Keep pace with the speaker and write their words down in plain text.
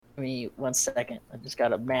me 1 second. I just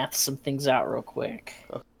gotta math some things out real quick.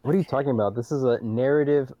 What are you talking about? This is a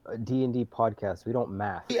narrative D&D podcast. We don't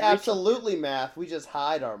math. We absolutely math. We just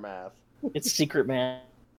hide our math. It's secret math.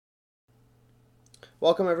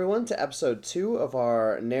 Welcome, everyone, to episode 2 of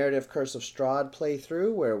our Narrative Curse of Strahd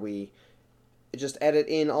playthrough, where we just edit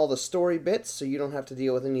in all the story bits so you don't have to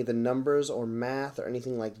deal with any of the numbers or math or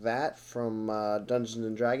anything like that from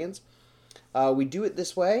Dungeons & Dragons. We do it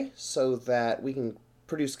this way so that we can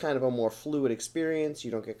produce kind of a more fluid experience.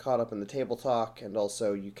 You don't get caught up in the table talk, and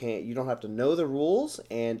also you don't have to know the rules,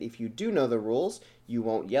 and if you do know the rules, you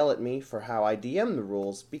won't yell at me for how I DM the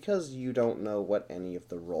rules because you don't know what any of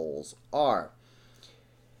the roles are.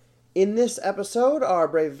 In this episode, our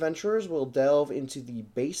brave adventurers will delve into the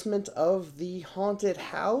basement of the haunted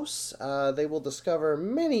house. They will discover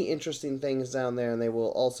many interesting things down there, and they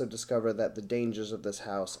will also discover that the dangers of this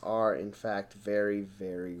house are, in fact, very,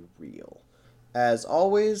 very real. As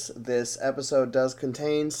always, this episode does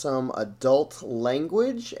contain some adult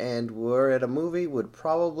language, and were it a movie, would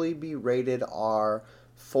probably be rated R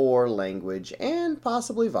for language and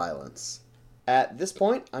possibly violence. At this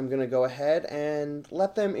point, I'm going to go ahead and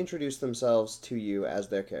let them introduce themselves to you as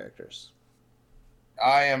their characters.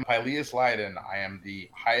 I am Pyleus Leiden. I am the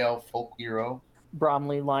High Elf Folk Hero.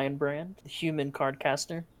 Bromley Lionbrand, the human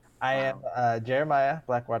cardcaster. I am Jeremiah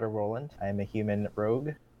Blackwater Roland. I am a human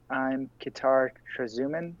rogue. I'm Kitar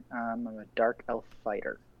Trazuman. I'm a dark elf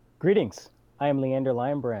fighter. Greetings. I am Leander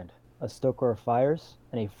Lionbrand, a stoker of fires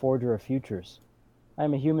and a forger of futures. I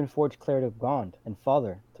am a human forge cleric of Gond and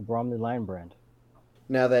father to Bromley Lionbrand.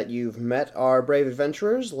 Now that you've met our brave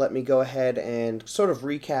adventurers, let me go ahead and sort of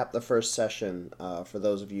recap the first session for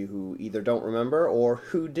those of you who either don't remember or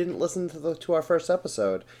who didn't listen to our first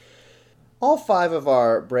episode. All 5 of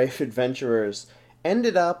our brave adventurers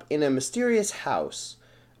ended up in a mysterious house.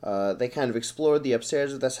 They kind of explored the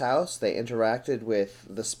upstairs of this house. They interacted with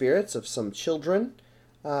the spirits of some children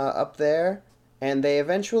up there. And they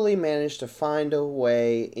eventually managed to find a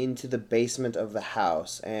way into the basement of the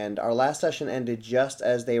house. And our last session ended just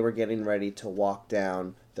as they were getting ready to walk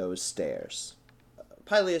down those stairs.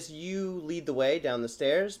 Pyleus, you lead the way down the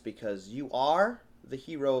stairs because you are the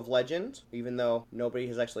hero of legend, even though nobody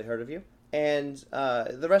has actually heard of you. And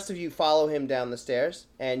the rest of you follow him down the stairs.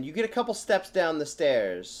 And you get a couple steps down the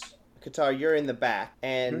stairs. Kitar, you're in the back,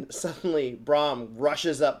 and suddenly Brom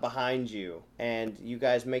rushes up behind you, and you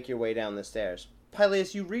guys make your way down the stairs.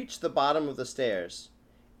 Pyleus, you reach the bottom of the stairs,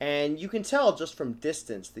 and you can tell just from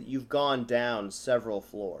distance that you've gone down several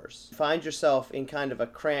floors. You find yourself in kind of a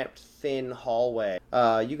cramped, thin hallway.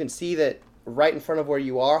 You can see that right in front of where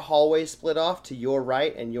you are, hallways split off to your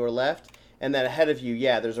right and your left, and then ahead of you,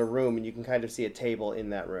 there's a room, and you can kind of see a table in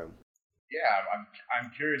that room. Yeah, I'm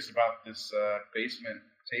curious about this basement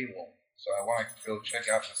table, so I want to go check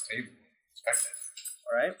out this table. Inspect it.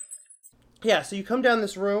 All right. Yeah, so you come down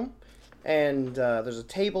this room, and there's a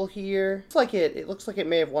table here. It looks like it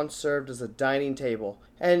may have once served as a dining table.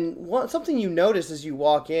 And something you notice as you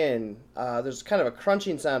walk in, there's kind of a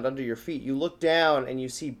crunching sound under your feet. You look down and you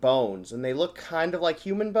see bones, and they look kind of like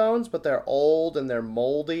human bones, but they're old and they're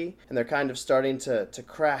moldy, and they're kind of starting to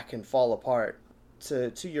crack and fall apart.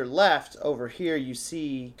 To your left, over here, you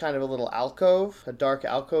see kind of a little alcove, a dark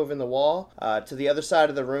alcove in the wall. To the other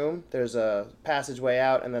side of the room, there's a passageway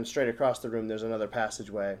out, and then straight across the room, there's another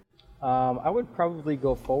passageway. I would probably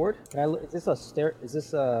go forward. Is this a stair? Is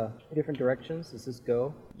this different directions? Does this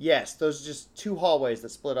go? Yes, those are just 2 hallways that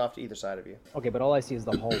split off to either side of you. Okay, but all I see is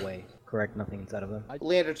the hallway. Correct, nothing inside of them.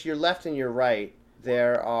 Leander, to your left and your right,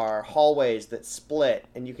 there are hallways that split,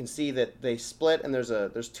 and you can see that they split, and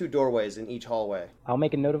there's 2 doorways in each hallway. I'll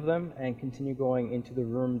make a note of them and continue going into the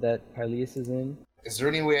room that Pyleus is in. Is there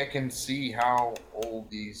any way I can see how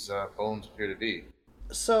old these bones appear to be?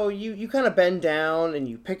 So you kind of bend down and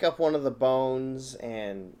you pick up one of the bones,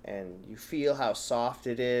 and you feel how soft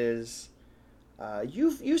it is.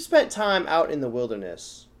 You've spent time out in the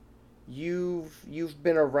wilderness. You've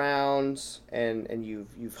been around and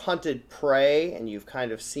you've hunted prey, and you've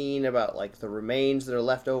kind of seen about like the remains that are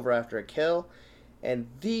left over after a kill, and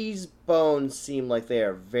these bones seem like they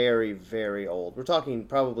are very, very old. We're talking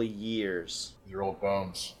probably years. They're old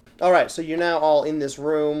bones. All right, so you're now all in this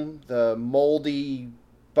room. The moldy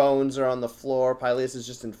bones are on the floor. Pyleus has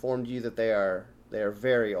just informed you that they are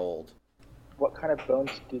very old. What kind of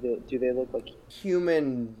bones do they look like?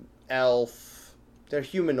 Human, elf. They're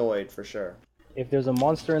humanoid for sure. If there's a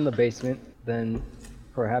monster in the basement, then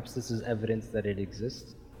perhaps this is evidence that it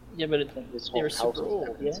exists. Yeah, but This they whole were house super is old,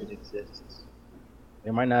 evidence yeah? it exists.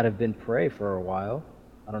 There might not have been prey for a while.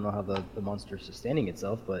 I don't know how the monster is sustaining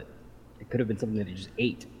itself, but it could have been something that it just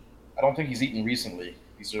ate. I don't think he's eaten recently.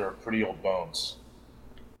 These are pretty old bones.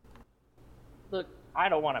 Look, I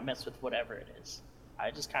don't want to mess with whatever it is.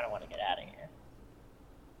 I just kind of want to get out of here.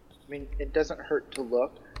 I mean, it doesn't hurt to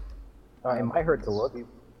look. It might hurt to look. See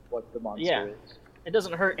what the monster Yeah. is. It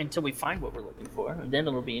doesn't hurt until we find what we're looking for, and then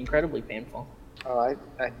it'll be incredibly painful. Oh,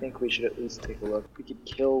 I think we should at least take a look. We could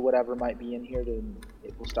kill whatever might be in here, then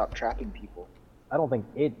it will stop trapping people. I don't think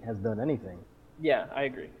it has done anything. Yeah, I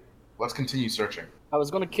agree. Let's continue searching. I was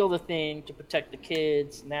going to kill the thing to protect the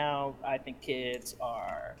kids. Now I think kids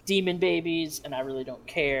are demon babies, and I really don't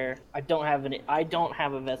care. I don't have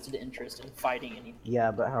a vested interest in fighting anything. Yeah,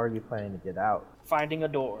 but how are you planning to get out? Finding a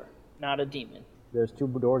door, not a demon. There's 2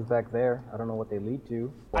 doors back there. I don't know what they lead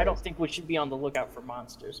to. I don't think we should be on the lookout for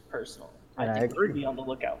monsters, personally. And I think we agree. should be on the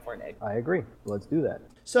lookout for an egg. I agree. Let's do that.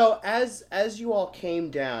 So as you all came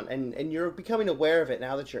down, and you're becoming aware of it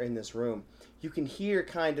now that you're in this room, you can hear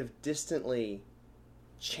kind of distantly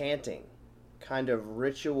chanting, kind of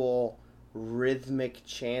ritual, rhythmic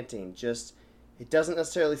chanting. Just, it doesn't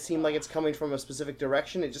necessarily seem like it's coming from a specific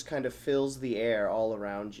direction. It just kind of fills the air all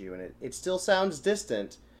around you, and it still sounds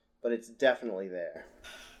distant, but it's definitely there.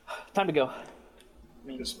 Time to go. I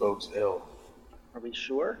mean, This bodes ill. are we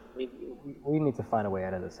sure? We need to find a way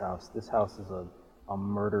out of this house. This house is a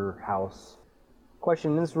murder house.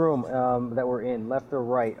 Question, in this room that we're in, left or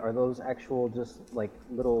right, are those actual just like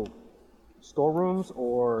little storerooms,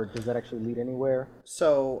 or does that actually lead anywhere?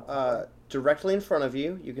 So, directly in front of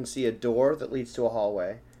you, you can see a door that leads to a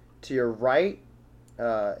hallway. To your right,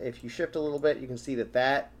 if you shift a little bit, you can see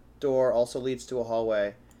that door also leads to a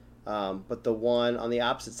hallway. But the one on the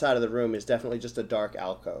opposite side of the room is definitely just a dark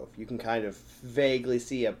alcove. You can kind of vaguely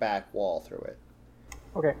see a back wall through it.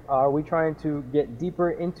 Okay, are we trying to get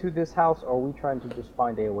deeper into this house, or are we trying to just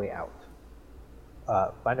find a way out?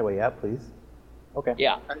 Find a way out, please. Okay.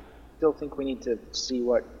 Yeah. I still think we need to see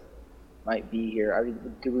what might be here. I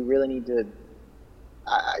mean, do we really need to...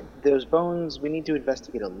 those bones, we need to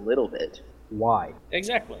investigate a little bit. Why?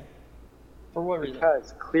 Exactly. For what reason?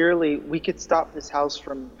 Because clearly we could stop this house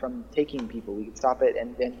from taking people. We could stop it,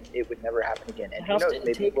 and then it would never happen again. And The house who knows, didn't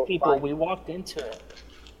maybe take we'll people. find- We walked into it.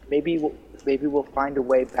 maybe we'll find a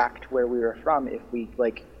way back to where we were from if we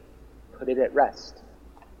like put it at rest.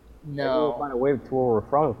 Maybe we'll No. find a way to where we're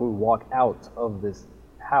from if we walk out of this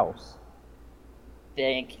house.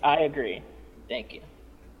 I agree. Thank you.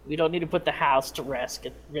 We don't need to put the house to rest.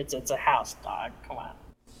 It's a house, dog. Come on.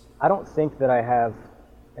 I don't think that I have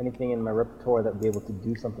anything in my repertoire that would be able to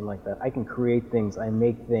do something like that. I can create things, I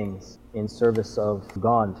make things in service of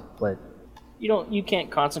Gond, but You can't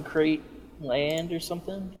consecrate land or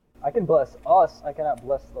something? I can bless us, I cannot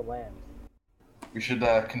bless the land. We should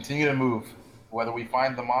continue to move, whether we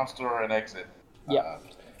find the monster or an exit. Yeah.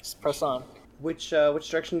 Just press on. Which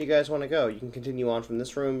direction do you guys want to go? You can continue on from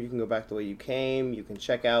this room. You can go back the way you came. You can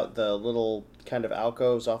check out the little kind of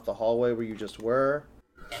alcoves off the hallway where you just were.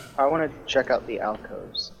 I want to check out the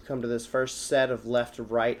alcoves. Come to this first set of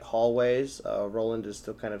left-right hallways. Roland is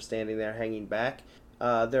still kind of standing there, hanging back.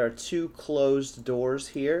 There are 2 closed doors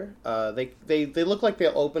here. They look like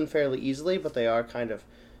they'll open fairly easily, but they are kind of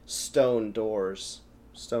stone doors,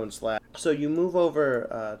 stone slab. So you move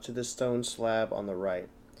over to this stone slab on the right,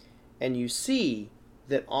 and you see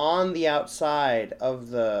that on the outside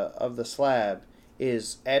of the slab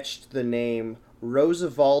is etched the name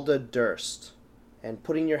Rosavalda Durst. And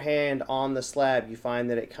putting your hand on the slab, you find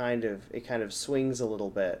that it kind of swings a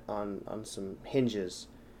little bit on some hinges,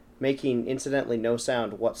 making incidentally no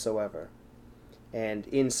sound whatsoever. And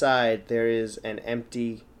inside there is an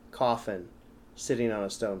empty coffin sitting on a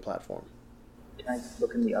stone platform. Can I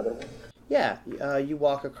look in the other one? Yeah, you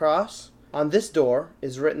walk across. On this door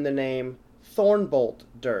is written the name Thornbolt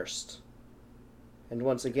Durst. And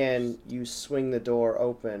once again, you swing the door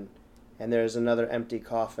open, and there's another empty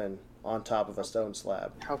coffin on top of a stone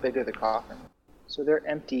slab. How big are the coffins? So they're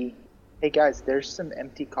empty. Hey guys, there's some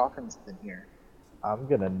empty coffins in here. I'm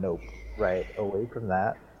gonna nope right away from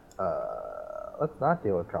that. Let's not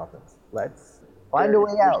deal with coffins. Let's find a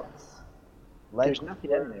way out. There's nothing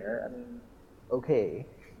in there. I mean, Okay.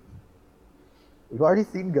 We've already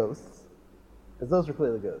seen ghosts. Because those were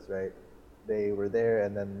clearly ghosts, right? They were there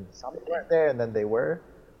and then Something. they weren't there and then they were.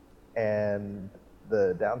 And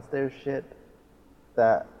the downstairs shit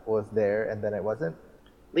that was there and then it wasn't.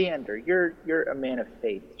 Leander, you're a man of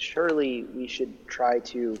faith. Surely we should try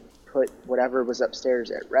to put whatever was upstairs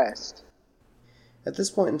at rest. At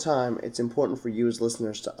this point in time, it's important for you as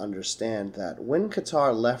listeners to understand that when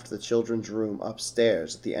Qatar left the children's room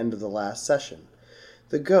upstairs at the end of the last session,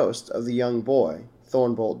 the ghost of the young boy,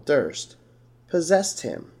 Thornbolt Durst, possessed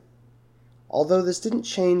him. Although this didn't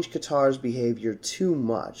change Qatar's behavior too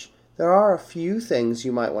much, there are a few things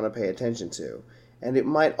you might want to pay attention to, and it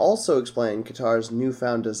might also explain Qatar's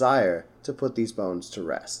newfound desire to put these bones to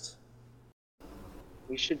rest.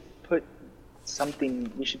 We should put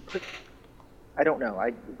something. I don't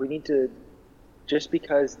know. We need to. Just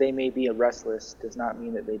because they may be restless does not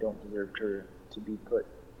mean that they don't deserve to be put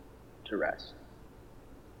to rest.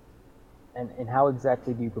 And how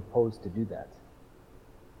exactly do you propose to do that?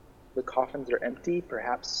 The coffins are empty.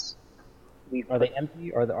 Perhaps Are they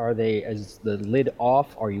empty? Are they is the lid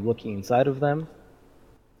off? Are you looking inside of them?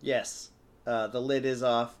 Yes, the lid is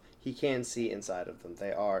off. He can see inside of them.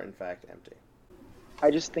 They are, in fact, empty.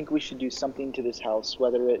 I just think we should do something to this house,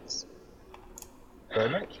 whether it's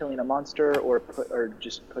killing a monster or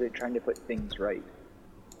trying to put things right.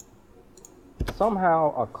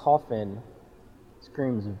 Somehow a coffin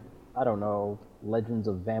screams, I don't know, legends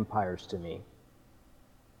of vampires to me.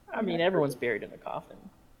 I mean, everyone's buried in a coffin.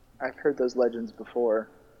 I've heard those legends before.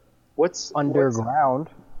 What's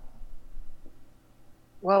underground?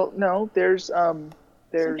 Well, no, there's Some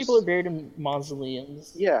people are buried in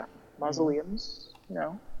mausoleums. Yeah, mausoleums, you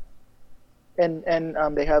know. And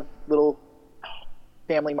they have little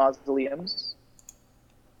family mausoleums.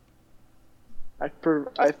 My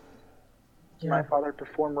father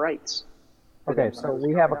performed rites. Okay, so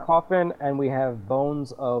we have a coffin and we have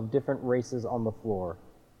bones of different races on the floor.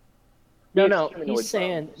 No, he's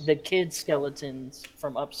saying the kid skeletons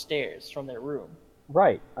from upstairs, from their room.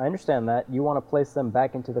 Right, I understand that. You want to place them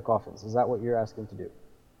back into the coffins. Is that what you're asking to do?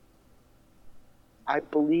 I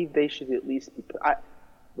believe they should at least be.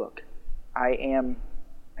 Look, I am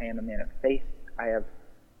a man of faith. I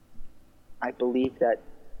believe that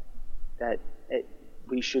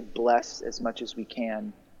we should bless as much as we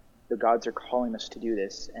can. The gods are calling us to do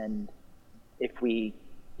this, and if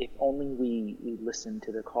only we listen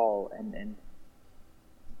to the call and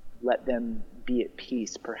let them be at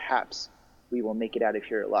peace, perhaps we will make it out of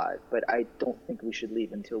here alive. But I don't think we should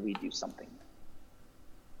leave until we do something.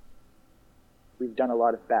 We've done a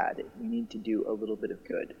lot of bad. We need to do a little bit of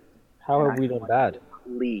good. How have we done bad?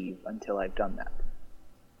 Leave until I've done that.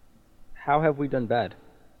 How have we done bad?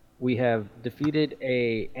 We have defeated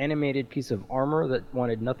a animated piece of armor that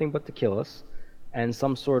wanted nothing but to kill us, and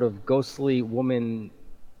some sort of ghostly woman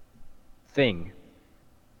thing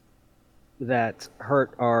that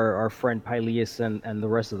hurt our friend Pyleus and the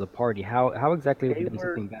rest of the party. How exactly have we done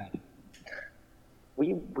something bad?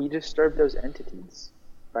 We disturbed those entities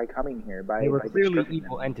by coming here. They were clearly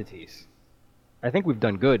evil entities. I think we've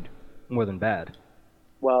done good more than bad.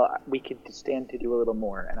 Well, we could stand to do a little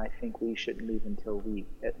more, and I think we shouldn't leave until we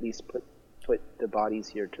at least put the bodies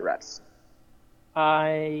here to rest.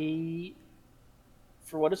 I,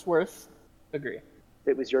 for what it's worth, agree. If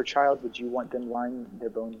it was your child, would you want them their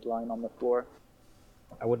bones lying on the floor?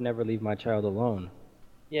 I would never leave my child alone.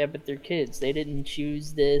 Yeah, but they're kids. They didn't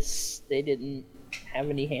choose this. They didn't have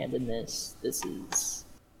any hand in this. This is...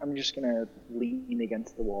 I'm just gonna lean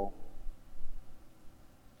against the wall.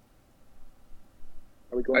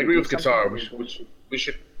 I agree with Qatar.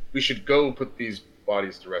 We should go put these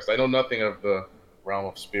bodies to rest. I know nothing of the realm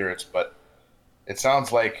of spirits, but it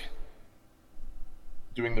sounds like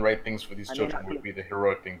doing the right things for these children would be the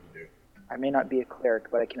heroic thing to do. I may not be a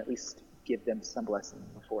cleric, but I can at least give them some blessing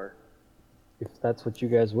before. If that's what you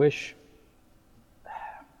guys wish.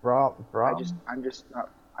 Bro.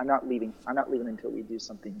 I'm not leaving. I'm not leaving until we do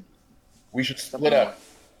something. We should split up.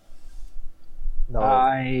 No.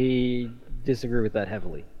 I disagree with that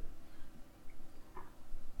heavily.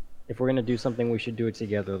 If we're going to do something, we should do it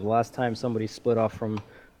together. The last time somebody split off from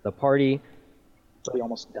the party... We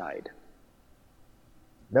almost died.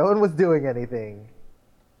 No one was doing anything.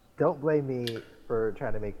 Don't blame me for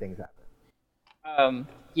trying to make things happen.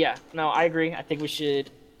 Yeah, no, I agree. I think we should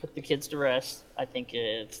put the kids to rest. I think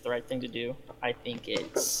it's the right thing to do. I think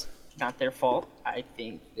it's not their fault. I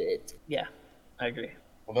think that, yeah, I agree.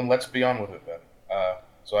 Well, then let's be on with it then.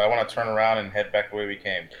 So I want to turn around and head back the way we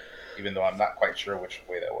came, even though I'm not quite sure which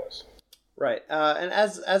way that was. Right. And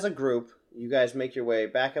as a group, you guys make your way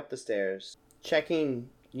back up the stairs, checking,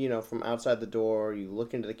 from outside the door. You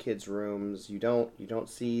look into the kids' rooms. You don't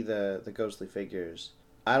see the ghostly figures.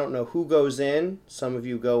 I don't know who goes in. Some of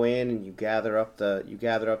you go in and you gather up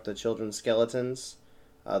the children's skeletons.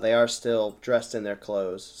 They are still dressed in their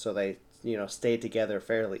clothes, so they stay together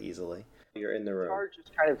fairly easily. You're in the room. Tar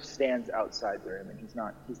just kind of stands outside the room, and he's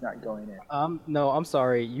not going in. No, I'm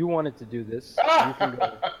sorry. You wanted to do this. You can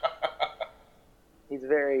go. He's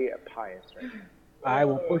very pious right now. I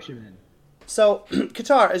will push him in. So,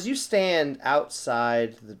 Qatar, as you stand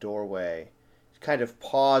outside the doorway, kind of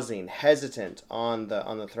pausing, hesitant on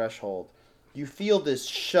the threshold, You feel this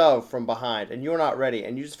shove from behind, and you're not ready,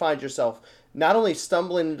 and you just find yourself not only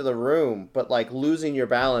stumbling into the room, but like losing your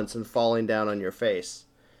balance and falling down on your face.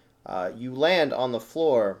 You land on the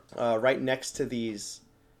floor right next to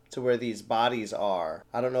where these bodies are.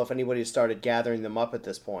 I don't know if anybody started gathering them up at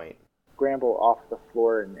this point. Scramble off the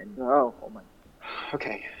floor and oh my.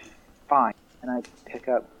 Okay, fine. And I pick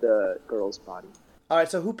up the girl's body. All right,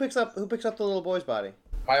 so who picks up the little boy's body?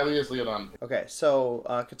 Pylius, Leonon. Okay, so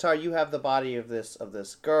Qatar, you have the body of this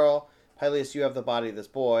girl. Pylius, you have the body of this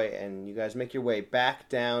boy, and you guys make your way back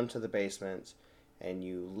down to the basement, and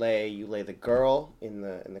you lay the girl in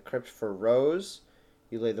the crypt for Rose.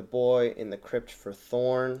 You lay the boy in the crypt for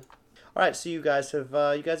Thorn. All right, so you guys have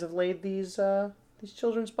laid these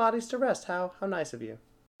children's bodies to rest. How nice of you.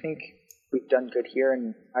 I think we've done good here,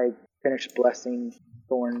 and I finished blessing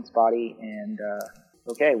Thorn's body, and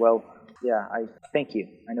okay, well, yeah, I thank you.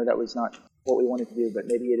 I know that was not what we wanted to do, but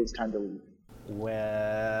maybe it is time to leave.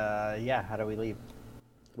 Well, yeah, how do we leave?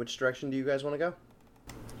 Which direction do you guys want to go?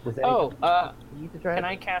 Can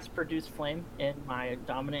I cast Produce Flame in my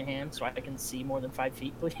dominant hand so I can see more than 5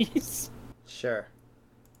 feet, please? Sure.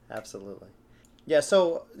 Absolutely. Yeah,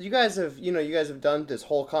 so you guys have done this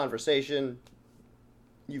whole conversation.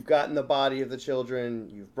 You've gotten the body of the children,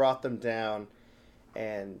 you've brought them down,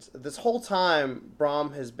 and this whole time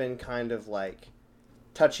Brahm has been kind of like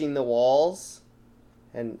touching the walls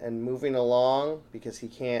and moving along because he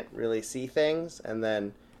can't really see things, and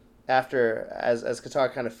then after as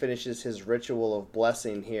Qatar kind of finishes his ritual of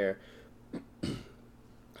blessing here,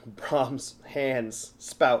 Brahm's hands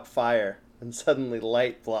spout fire and suddenly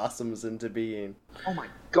light blossoms into being. Oh my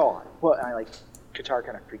god. Well, and Qatar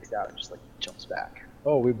kind of freaks out and just jumps back.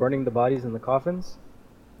 Oh, are we burning the bodies in the coffins?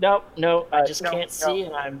 No, I just can't see,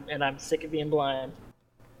 and I'm sick of being blind.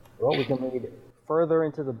 Well, we can lead further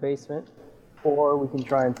into the basement, or we can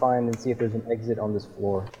try and find and see if there's an exit on this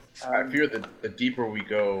floor. I fear that the deeper we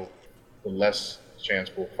go, the less chance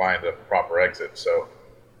we'll find a proper exit. So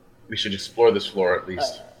we should explore this floor at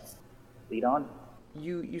least. Lead on.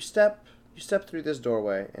 You step through this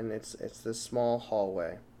doorway, and it's this small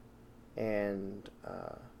hallway, and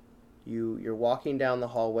you're walking down the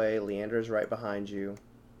hallway. Leander's right behind you.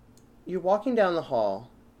 You're walking down the hall,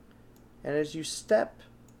 and as you step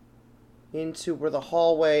into where the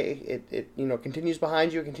hallway it continues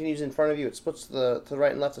behind you, it continues in front of you, it splits to the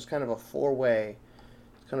right and left. There's kind of a four-way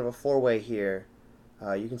here.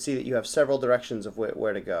 You can see that you have several directions of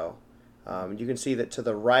where to go. You can see that to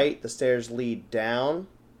the right the stairs lead down,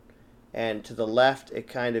 and to the left you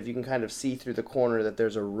can kind of see through the corner that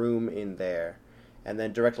there's a room in there, and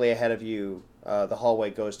then directly ahead of you the hallway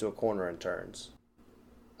goes to a corner and turns.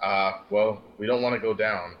 Well, we don't want to go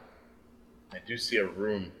down. I do see a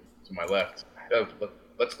room to my left.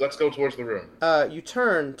 Let's go towards the room. You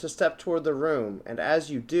turn to step toward the room, and as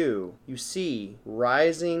you do, you see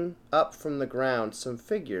rising up from the ground some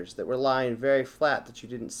figures that were lying very flat that you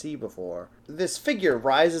didn't see before. This figure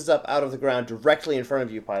rises up out of the ground directly in front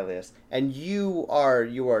of you, Pylius, and you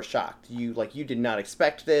are shocked. You did not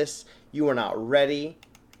expect this. You are not ready,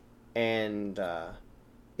 and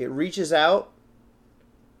it reaches out.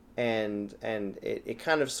 And it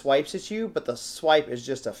kind of swipes at you, but the swipe is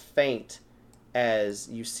just a feint as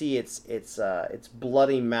you see its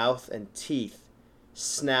bloody mouth and teeth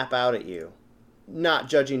snap out at you, not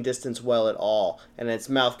judging distance well at all, and its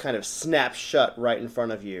mouth kind of snaps shut right in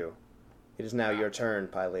front of you. It is now your turn,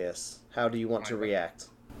 Pylius. How do you want to react?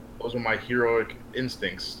 Those are my heroic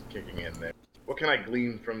instincts kicking in there. What can I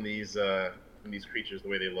glean from these creatures, the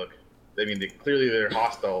way they look? I mean, clearly they're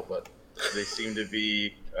hostile, but they seem to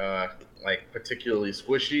be particularly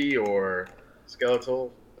squishy or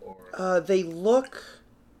skeletal, or they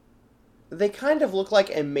kind of look like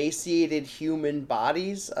emaciated human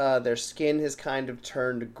bodies. Their skin has kind of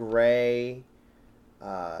turned gray.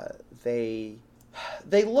 They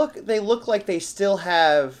look like they still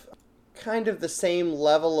have kind of the same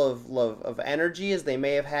level of energy as they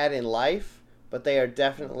may have had in life, but they are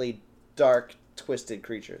definitely dark, twisted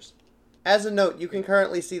creatures. As a note, you can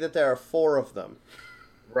currently see that there are 4 of them.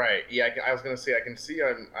 Right. Yeah, I was gonna say I can see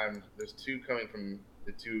there's 2 coming from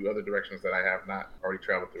the 2 other directions that I have not already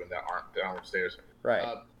traveled through and that aren't downward stairs. Right.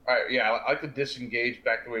 All right. Yeah, I like to disengage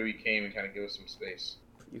back the way we came and kind of give us some space.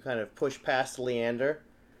 You kind of push past Leander.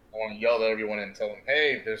 I want to yell to everyone and tell them,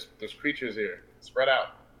 "Hey, there's creatures here. Spread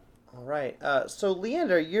out." All right. So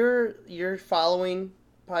Leander, you're following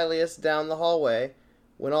Pylius down the hallway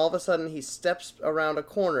when all of a sudden he steps around a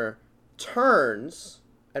corner, turns,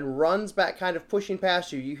 and runs back, kind of pushing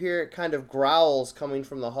past you. You hear it kind of growls coming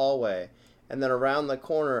from the hallway, and then around the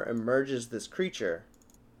corner emerges this creature.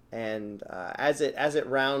 and as it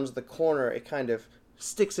rounds the corner, it kind of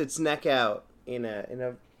sticks its neck out in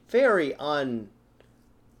a very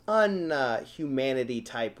humanity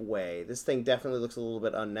type way. This thing definitely looks a little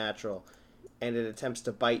bit unnatural, and it attempts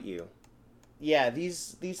to bite you. Yeah,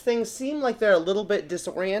 these things seem like they're a little bit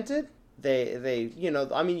disoriented. They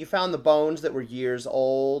you found the bones that were years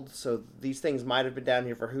old, so these things might have been down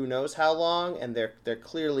here for who knows how long, and they're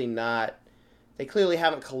clearly not. They clearly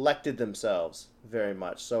haven't collected themselves very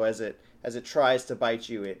much. So as it tries to bite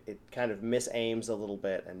you, it kind of misaims a little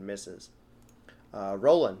bit and misses.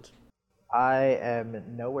 Roland. I am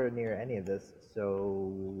nowhere near any of this,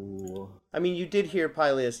 so... I mean, you did hear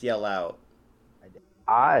Pyleus yell out.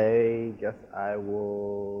 I guess I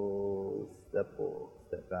will step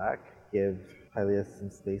back, give Pyleus some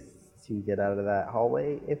space to get out of that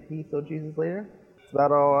hallway if he so chooses later. That's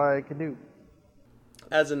about all I can do.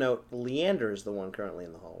 As a note, Leander is the one currently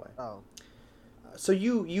in the hallway. Oh. So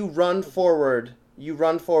you run forward. You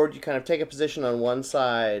kind of take a position on one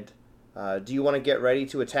side. Do you want to get ready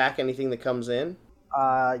to attack anything that comes in?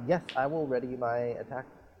 Yes, I will ready my attack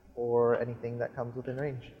for anything that comes within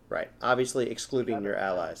range. Right, obviously excluding your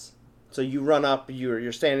allies. So you run up.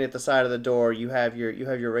 You're standing at the side of the door. You have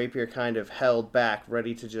your rapier kind of held back,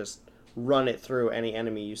 ready to just run it through any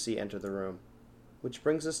enemy you see enter the room. Which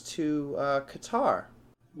brings us to Qatar.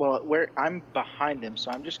 Well, I'm behind them,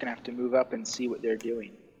 so I'm just gonna have to move up and see what they're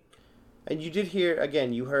doing. And you did hear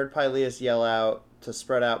again. You heard Pyleus yell out to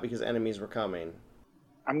spread out because enemies were coming.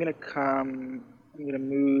 I'm gonna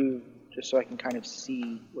move just so I can kind of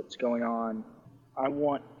see what's going on. I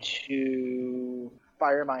want to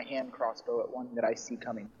fire my hand crossbow at one that I see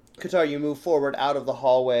coming. Qatar, you move forward out of the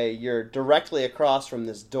hallway. You're directly across from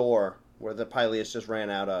this door where the Pyleus just ran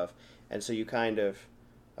out of. And so you kind of,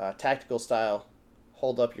 tactical style,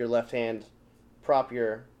 hold up your left hand, prop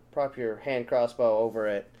your hand crossbow over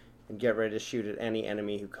it, and get ready to shoot at any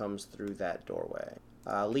enemy who comes through that doorway.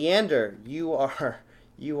 Leander, you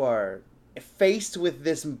are faced with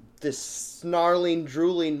this snarling,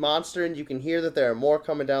 drooling monster, and you can hear that there are more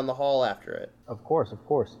coming down the hall after it. Of course.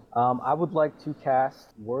 I would like to cast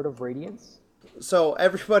Word of Radiance. So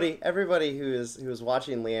everybody who is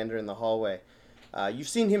watching Leander in the hallway, you've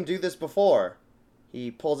seen him do this before. He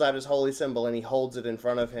pulls out his holy symbol and he holds it in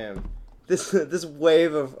front of him. This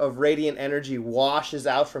wave of radiant energy washes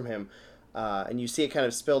out from him, and you see it kind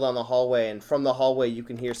of spill down the hallway, and from the hallway you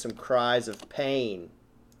can hear some cries of pain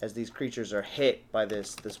as these creatures are hit by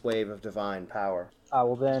this wave of divine power. I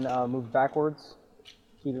will then move backwards,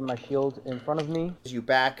 keeping my shield in front of me. As you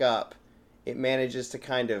back up, it manages to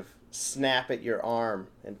kind of snap at your arm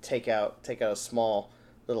and take out a small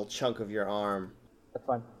little chunk of your arm. That's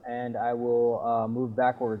fine. And I will move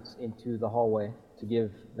backwards into the hallway to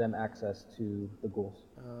give them access to the ghouls.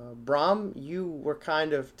 Brahm, you were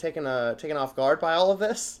kind of taken off guard by all of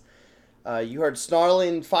this. You heard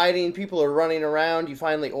snarling, fighting, people are running around. You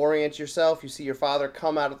finally orient yourself. You see your father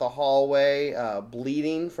come out of the hallway,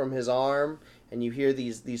 bleeding from his arm, and you hear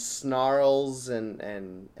these snarls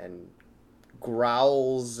and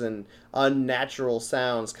growls and unnatural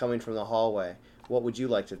sounds coming from the hallway. What would you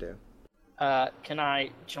like to do? Can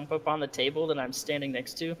I jump up on the table that I'm standing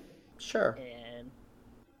next to? Sure. And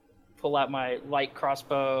pull out my light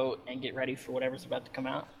crossbow and get ready for whatever's about to come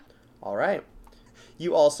out. All right.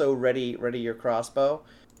 You also ready your crossbow.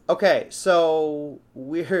 Okay, so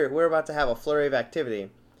we're about to have a flurry of activity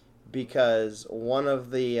because one of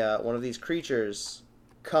these creatures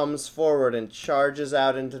comes forward and charges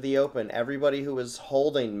out into the open. Everybody who is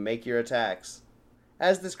holding, make your attacks.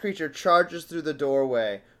 As this creature charges through the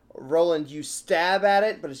doorway, Roland, you stab at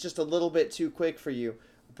it, but it's just a little bit too quick for you.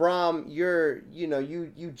 Brahm,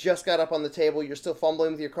 you just got up on the table. You're still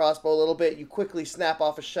fumbling with your crossbow a little bit. You quickly snap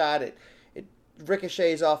off a shot. It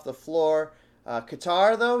ricochets off the floor.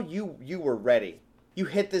 Qatar, though, you were ready. You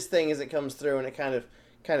hit this thing as it comes through, and it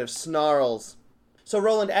kind of snarls. So,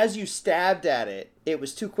 Roland, as you stabbed at it, it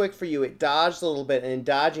was too quick for you. It dodged a little bit, and in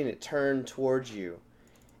dodging, it turned towards you.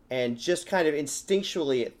 And just kind of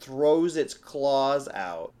instinctually, it throws its claws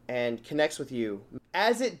out and connects with you.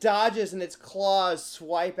 As it dodges and its claws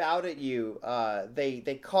swipe out at you,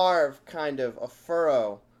 they carve kind of a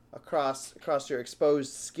furrow across your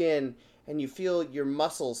exposed skin, and you feel your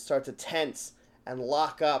muscles start to tense and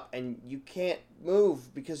lock up, and you can't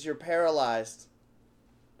move because you're paralyzed.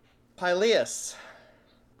 Pyleus.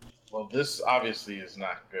 Well, this obviously is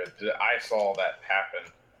not good. I saw that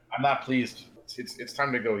happen. I'm not pleased. It's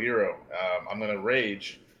time to go hero. I'm going to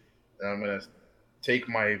rage, and I'm going to take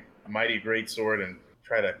my mighty greatsword and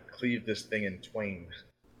try to cleave this thing in twain.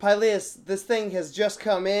 Pyleus, this thing has just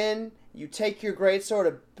come in, You take your greatsword,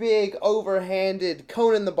 a big, overhanded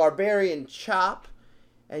Conan the Barbarian chop,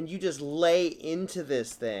 and you just lay into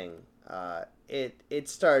this thing. It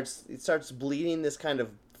starts bleeding this kind of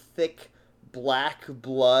thick black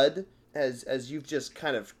blood as you've just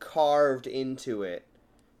kind of carved into it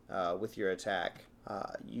with your attack.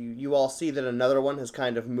 You all see that another one has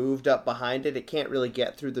kind of moved up behind it. It can't really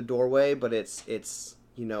get through the doorway, but it's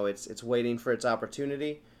waiting for its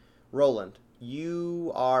opportunity. Roland,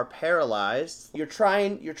 you are paralyzed. You're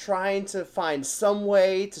trying to find some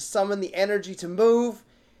way to summon the energy to move,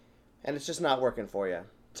 and it's just not working for you.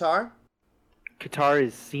 Tar? Qatar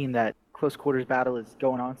is seeing that close quarters battle is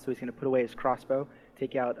going on, so he's going to put away his crossbow,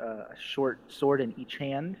 take out a short sword in each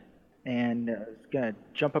hand, and he's going to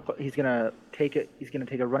jump up. He's going to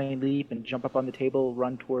take a running leap and jump up on the table,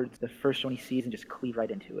 run towards the first one he sees, and just cleave right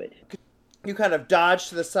into it. You kind of dodge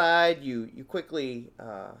to the side. You quickly,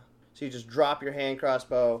 so you just drop your hand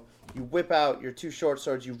crossbow. You whip out your two short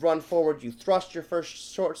swords. You run forward. You thrust your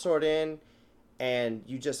first short sword in, and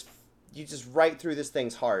you just right through this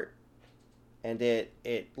thing's heart, and it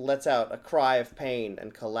lets out a cry of pain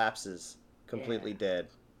and collapses completely dead.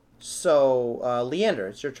 So, Leander,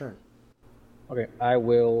 it's your turn. Okay, I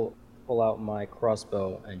will pull out my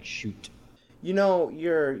crossbow and shoot. You know,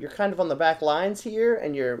 you're kind of on the back lines here,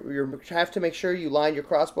 and you have to make sure you line your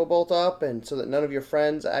crossbow bolt up, and so that none of your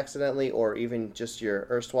friends accidentally, or even just your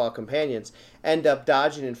erstwhile companions, end up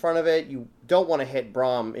dodging in front of it. You don't want to hit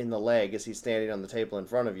Brahm in the leg as he's standing on the table in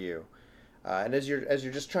front of you. And as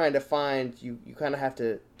you're just trying to find, you kind of have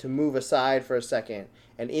to move aside for a second,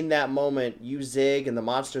 and in that moment, you zig, and the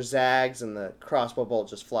monster zags, and the crossbow bolt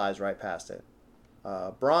just flies right past it.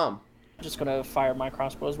 Brahm. I'm just gonna fire my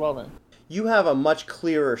crossbow as well then. You have a much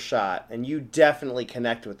clearer shot, and you definitely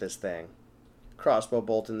connect with this thing. Crossbow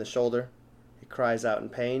bolt in the shoulder. It cries out in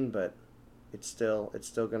pain, but it's still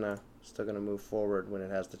gonna move forward when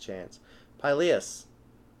it has the chance. Pyleas.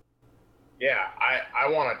 Yeah, I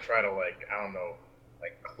want to try to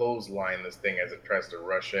clothesline this thing as it tries to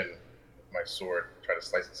rush in with my sword, try to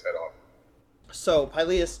slice its head off. So,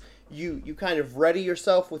 Pyleas, you kind of ready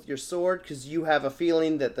yourself with your sword because you have a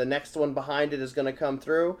feeling that the next one behind it is going to come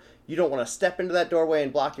through. You don't want to step into that doorway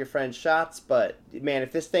and block your friend's shots, but man,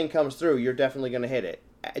 if this thing comes through, you're definitely going to hit it.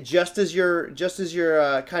 Just as you're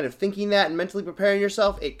kind of thinking that and mentally preparing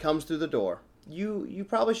yourself, it comes through the door. You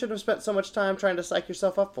probably shouldn't have spent so much time trying to psych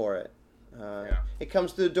yourself up for it. It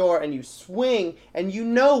comes through the door and you swing, and you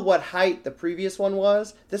know what height the previous one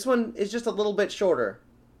was. This one is just a little bit shorter.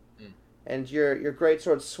 And your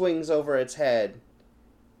greatsword swings over its head,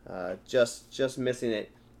 just missing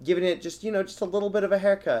it, giving it just a little bit of a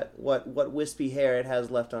haircut. What wispy hair it has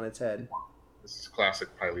left on its head. This is classic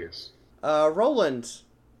Pyleas. Roland,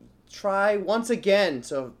 try once again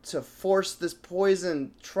to force this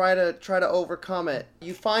poison. Try to overcome it.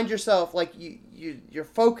 You find yourself you're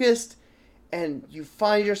focused, and you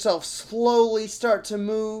find yourself slowly start to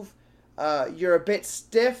move. You're a bit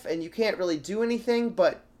stiff, and you can't really do anything,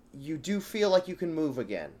 but you do feel like you can move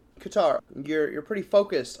again. Qatar, you're pretty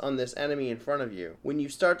focused on this enemy in front of you. When you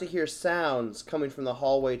start to hear sounds coming from the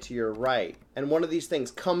hallway to your right, and one of these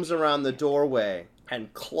things comes around the doorway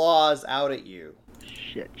and claws out at you.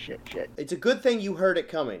 Shit. It's a good thing you heard it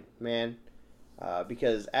coming, man.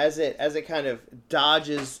 Because as it kind of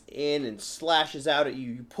dodges in and slashes out at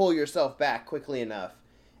you, you pull yourself back quickly enough,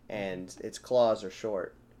 and its claws are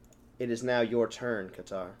short. It is now your turn,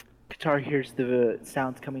 Qatar. Qatar hears the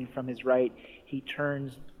sounds coming from his right. He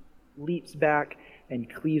turns, leaps back, and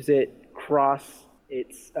cleaves it across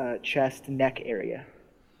its chest, neck area.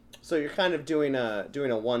 So you're kind of doing a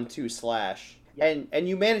 1-2 slash, and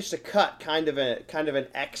you manage to cut kind of an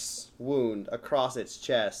X wound across its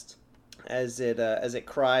chest as it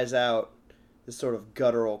cries out this sort of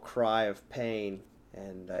guttural cry of pain,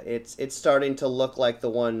 and it's starting to look like the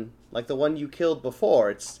one you killed before.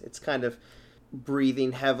 It's kind of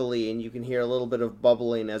breathing heavily, and you can hear a little bit of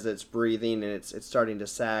bubbling as it's breathing, and it's starting to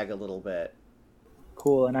sag a little bit.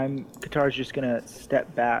 Cool, and Qatar's just gonna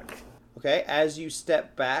step back. Okay, as you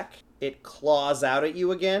step back, it claws out at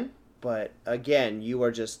you again, but again, you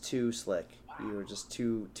are just too slick. You are just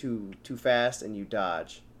too fast, and you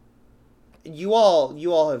dodge. You all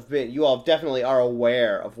definitely are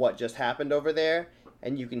aware of what just happened over there,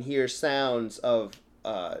 and you can hear sounds of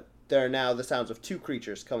there are now the sounds of two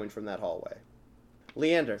creatures coming from that hallway.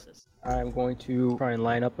 Leander. I'm going to try and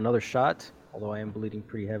line up another shot, although I am bleeding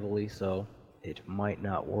pretty heavily, so it might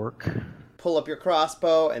not work. Pull up your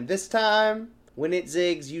crossbow, and this time, when it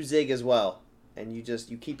zigs, you zig as well. And you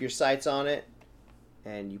keep your sights on it,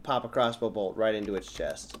 and you pop a crossbow bolt right into its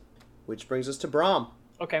chest. Which brings us to Brahm.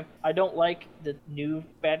 Okay. I don't like the new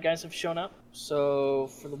bad guys have shown up. So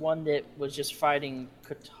for the one that was just fighting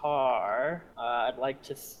Qatar, I'd like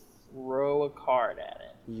to throw a card at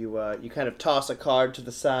it. You kind of toss a card to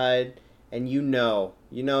the side, and you know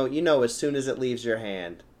as soon as it leaves your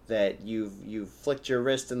hand that you've flicked your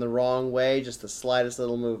wrist in the wrong way, just the slightest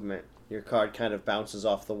little movement. Your card kind of bounces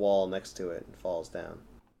off the wall next to it and falls down.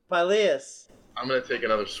 Pyleus. I'm gonna take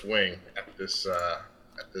another swing at this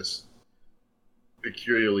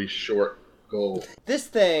peculiarly short goal. This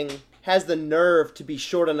thing has the nerve to be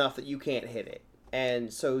short enough that you can't hit it.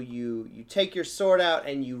 And so you take your sword out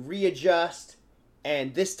and you readjust,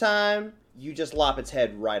 and this time you just lop its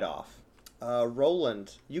head right off.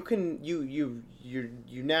 Roland, you find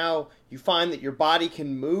that your body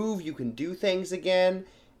can move, you can do things again,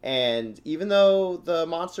 and even though the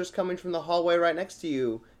monsters coming from the hallway right next to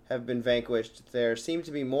you have been vanquished, there seem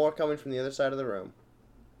to be more coming from the other side of the room.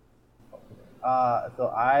 So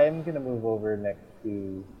I'm gonna move over next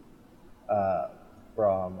to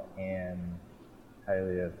Brom and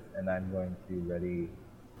Hylius, and I'm going to ready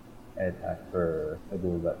an attack for a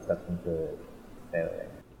duel that steps into melee.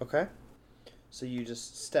 Okay. So you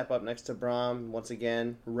just step up next to Brom, once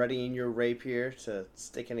again, readying your rapier to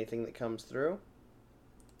stick anything that comes through.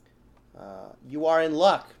 You are in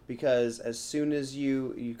luck, because as soon as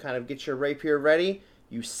you kind of get your rapier ready,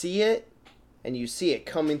 you see it, and you see it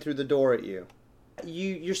coming through the door at you.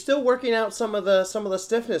 You're still working out some of the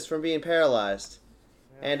stiffness from being paralyzed.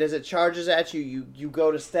 And as it charges at you, you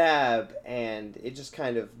go to stab, and it just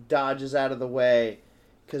kind of dodges out of the way,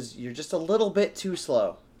 because you're just a little bit too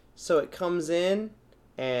slow. So it comes in,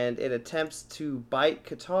 and it attempts to bite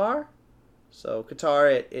Qatar. So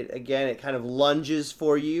Qatar, it kind of lunges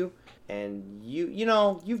for you, and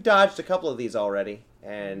you've dodged a couple of these already,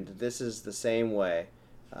 and this is the same way.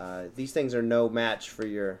 These things are no match for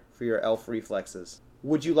your elf reflexes.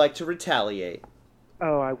 Would you like to retaliate?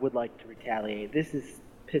 Oh, I would like to retaliate. This is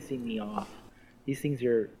pissing me off. These things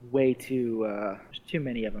are way too, there's too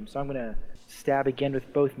many of them. So I'm going to stab again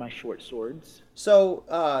with both my short swords. So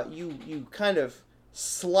you kind of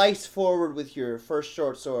slice forward with your first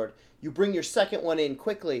short sword. You bring your second one in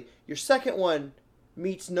quickly. Your second one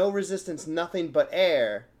meets no resistance, nothing but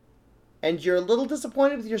air. And you're a little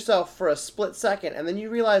disappointed with yourself for a split second, and then you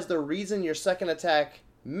realize the reason your second attack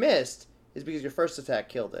missed is because your first attack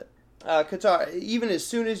killed it. Qatar, even as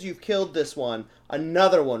soon as you've killed this one,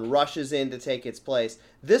 another one rushes in to take its place.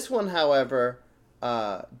 This one, however,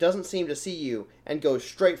 doesn't seem to see you and goes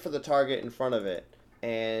straight for the target in front of it.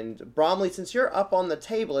 And Bromley, since you're up on the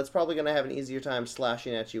table, it's probably going to have an easier time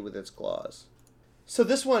slashing at you with its claws. So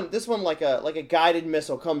this one like a guided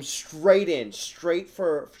missile comes straight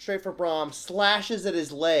for Brom, slashes at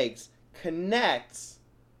his legs, connects,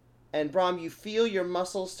 and Brom, you feel your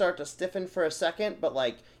muscles start to stiffen for a second, but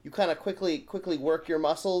like you kind of quickly work your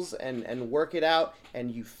muscles and work it out, and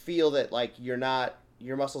you feel that like your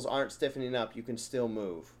muscles aren't stiffening up, you can still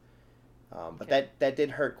move. But that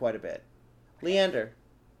did hurt quite a bit. Leander.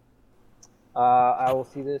 I will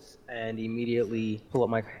see this and immediately pull up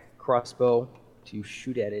my crossbow to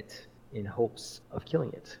shoot at it in hopes of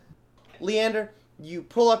killing it. Leander, you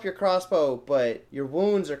pull up your crossbow, but your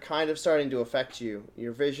wounds are kind of starting to affect you.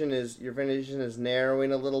 Your vision is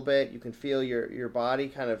narrowing a little bit. You can feel your body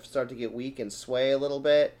kind of start to get weak and sway a little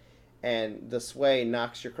bit, and the sway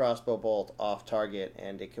knocks your crossbow bolt off target,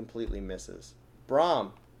 and it completely misses.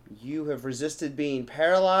 Brom, you have resisted being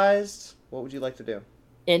paralyzed. What would you like to do?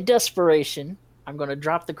 In desperation, I'm going to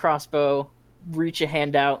drop the crossbow, reach a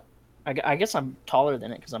hand out. I guess I'm taller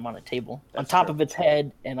than it because I'm on a table. That's on top true. of its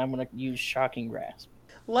head, and I'm going to use Shocking Grasp.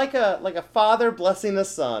 Like a father blessing a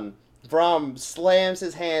son, Brom slams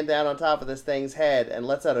his hand down on top of this thing's head and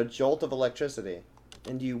lets out a jolt of electricity.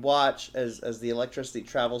 And you watch as the electricity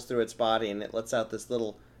travels through its body, and it lets out this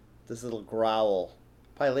little growl.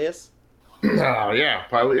 Pyleus? Yeah,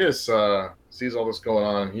 Pyleus sees all this going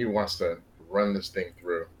on. He wants to run this thing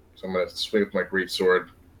through. So I'm going to swing with my greatsword.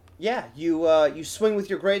 Yeah, you swing with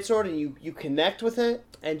your greatsword and you connect with it,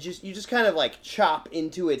 and you just kind of like chop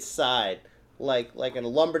into its side, like a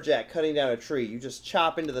lumberjack cutting down a tree. You just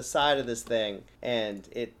chop into the side of this thing, and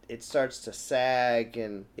it starts to sag,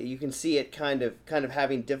 and you can see it kind of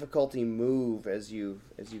having difficulty move as you've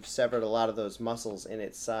severed a lot of those muscles in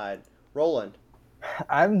its side. Roland.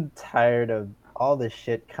 I'm tired of all this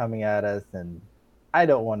shit coming at us, and I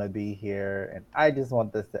don't want to be here, and I just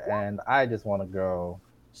want this to end. I just want to go.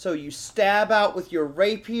 So you stab out with your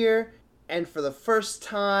rapier, and for the first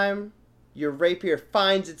time, your rapier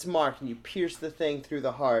finds its mark, and you pierce the thing through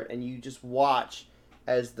the heart, and you just watch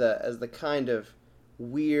as the kind of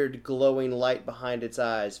weird glowing light behind its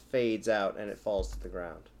eyes fades out and it falls to the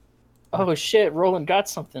ground. Oh shit, Roland got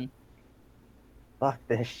something. Fuck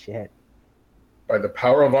this shit. By the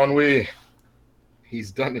power of ennui,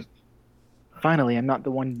 he's done it. Finally, I'm not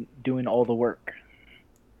the one doing all the work.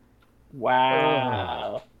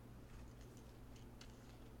 Wow.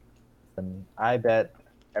 And I bet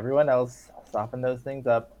everyone else soften those things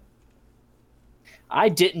up. I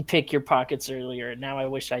didn't pick your pockets earlier. Now I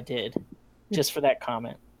wish I did. Just for that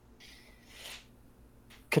comment.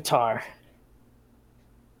 Qatar.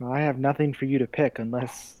 Well, I have nothing for you to pick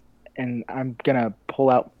unless... And I'm gonna pull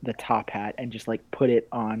out the top hat and just, like, put it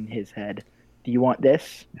on his head. Do you want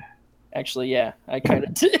this? Actually, yeah. I kind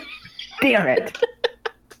of did. Damn it!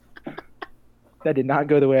 That did not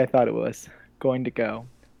go the way I thought it was going to go.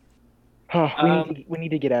 Oh, we need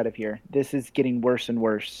to get out of here. This is getting worse and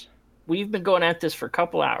worse. We've been going at this for a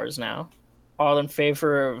couple hours now. All in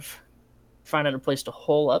favor of finding a place to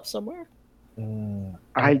hole up somewhere?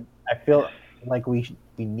 I feel like we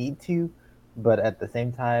need to, but at the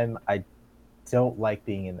same time, I don't like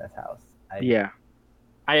being in this house. Yeah.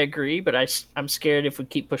 I agree, but I'm scared if we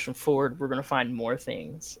keep pushing forward, we're going to find more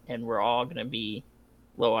things, and we're all going to be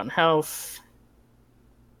low on health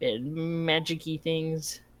and magic-y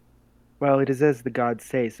things. Well, it is as the gods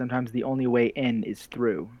say, sometimes the only way in is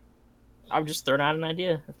through. I'm just throwing out an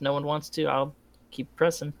idea. If no one wants to, I'll keep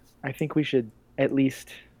pressing. I think we should at least,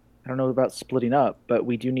 I don't know about splitting up, but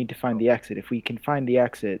we do need to find the exit. If we can find the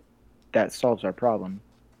exit, that solves our problem.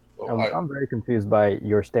 I'm very confused by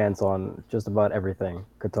your stance on just about everything,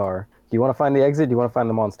 Qatar. Do you want to find the exit? Do you want to find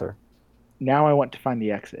the monster? Now I want to find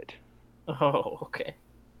the exit. Oh, okay.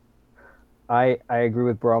 I agree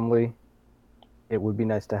with Bromley. It would be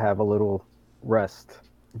nice to have a little rest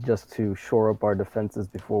just to shore up our defenses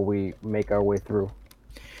before we make our way through.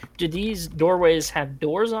 Do these doorways have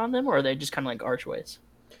doors on them, or are they just kind of like archways?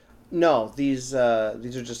 No, these are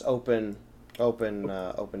just open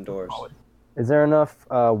doors. Is there enough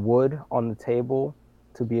wood on the table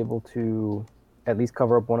to be able to at least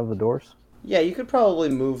cover up one of the doors? Yeah, you could probably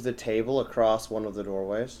move the table across one of the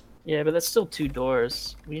doorways. Yeah, but that's still two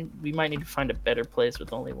doors. We might need to find a better place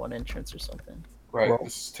with only one entrance or something. Right, Well-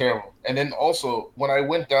 this is terrible. And then also, when I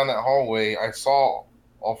went down that hallway, I saw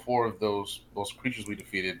all four of those creatures we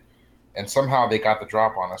defeated, and somehow they got the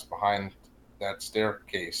drop on us behind that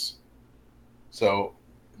staircase. So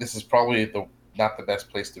this is probably not the best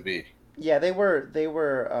place to be. Yeah, they were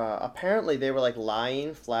apparently they were like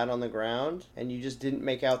lying flat on the ground, and you just didn't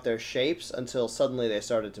make out their shapes until suddenly they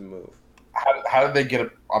started to move. How did they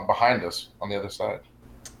get behind us on the other side?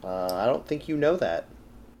 I don't think you know that.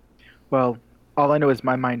 Well, all I know is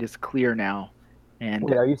my mind is clear now. And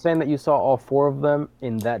Wait, are you saying that you saw all four of them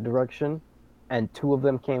in that direction, and two of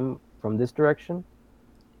them came from this direction?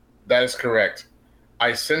 That is correct.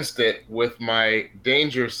 I sensed it with my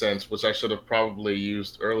danger sense, which I should have probably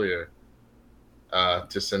used earlier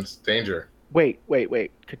to sense danger. Wait.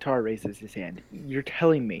 Qatar raises his hand. You're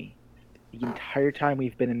telling me the entire time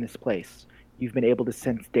we've been in this place, you've been able to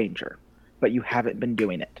sense danger, but you haven't been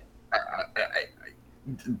doing it.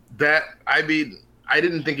 I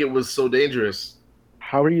didn't think it was so dangerous.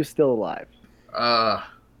 How are you still alive?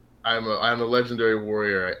 I'm a legendary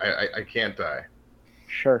warrior. I can't die.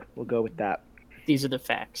 Sure, we'll go with that. These are the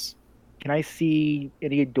facts. Can I see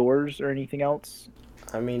any doors or anything else?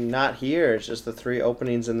 I mean, not here. It's just the three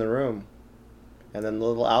openings in the room, and then the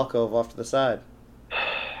little alcove off to the side.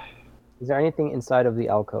 Is there anything inside of the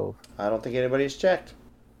alcove? I don't think anybody's checked.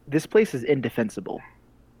 This place is indefensible.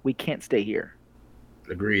 We can't stay here.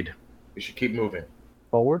 Agreed. We should keep moving.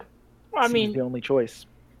 Forward? Well, I Seems mean, the only choice.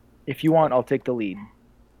 If you want, I'll take the lead.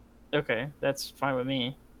 okay, that's fine with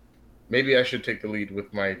me. Maybe I should take the lead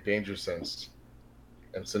with my danger sense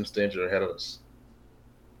and sense danger ahead of us.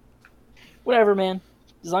 Whatever, man.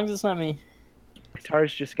 As long as it's not me.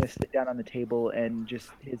 Qatar's just gonna sit down on the table and just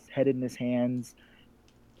his head in his hands.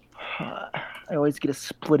 I always get a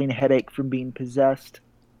splitting headache from being possessed.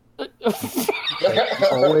 Always. Say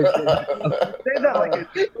that like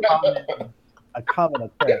a common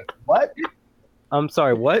occurrence. What? I'm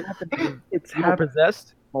sorry, what? It's You were happened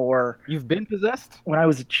possessed? more. You've been possessed? When I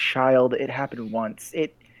was a child, it happened once.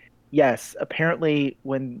 Yes, apparently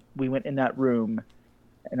when we went in that room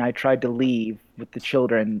and I tried to leave with the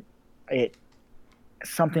children,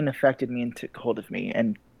 something affected me and took hold of me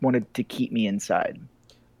and wanted to keep me inside.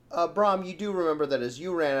 Brom, you do remember that as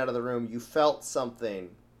you ran out of the room, you felt something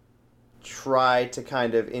try to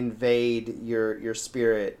kind of invade your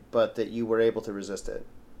spirit, but that you were able to resist it.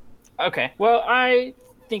 Okay, well, I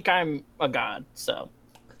think I'm a god, so.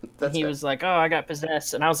 That's He fair. was like, oh, I got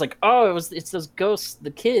possessed. And I was like, oh, it's those ghosts, the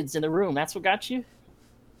kids in the room. That's what got you?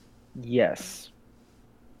 Yes.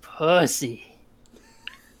 Pussy.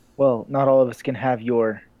 Well, not all of us can have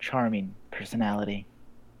your charming personality.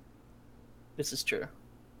 This is true.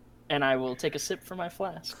 And I will take a sip from my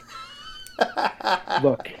flask.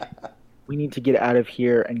 Look, we need to get out of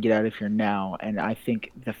here and get out of here now. And I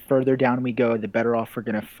think the further down we go, the better off we're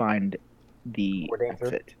going to find the More danger.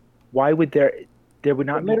 exit. Why would there would We're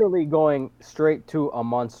not be... literally going straight to a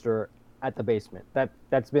monster at the basement.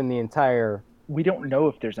 That's been the entire... We don't know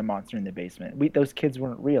if there's a monster in the basement. Those kids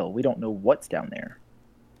weren't real. We don't know what's down there.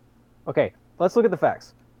 Okay, let's look at the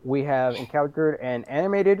facts. We have encountered an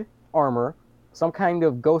animated armor, some kind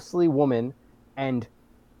of ghostly woman, and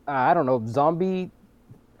I don't know, zombie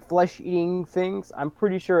flesh-eating things. I'm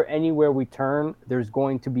pretty sure anywhere we turn, there's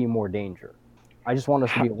going to be more danger. I just want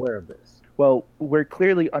us to be aware of this. Well, we're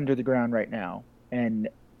clearly under the ground right now, and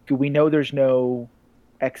we know there's no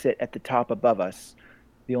exit at the top above us.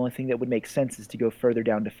 The only thing that would make sense is to go further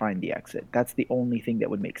down to find the exit. That's the only thing that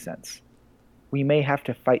would make sense. We may have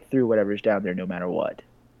to fight through whatever's down there no matter what.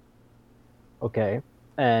 Okay,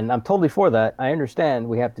 and I'm totally for that. I understand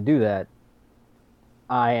we have to do that.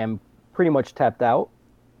 I am pretty much tapped out,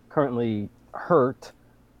 currently hurt.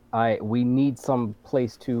 We need some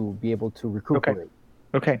place to be able to recuperate.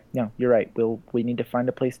 Okay, no, you're right. We need to find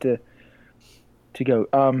a place to go.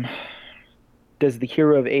 Does the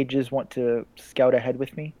Hero of Ages want to scout ahead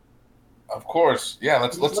with me? Of course. Yeah,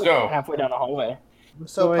 let's go. Halfway down the hallway.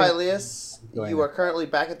 So, Pyleus, you are currently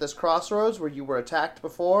back at this crossroads where you were attacked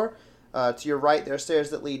before. To your right, there are stairs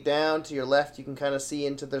that lead down. To your left, you can kind of see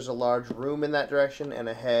there's a large room in that direction. And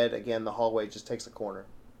ahead, again, the hallway just takes a corner.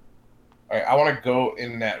 All right, I want to go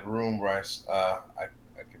in that room where I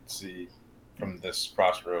could see from this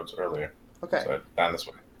crossroads earlier. Okay. So down this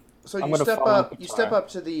way. So I'm you gonna step follow up. You Qatar. step up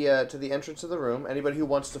to the entrance of the room. Anybody who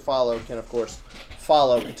wants to follow can, of course,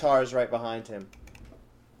 follow. Qatar is right behind him.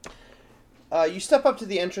 You step up to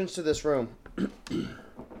the entrance to this room,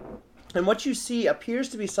 and what you see appears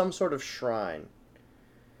to be some sort of shrine.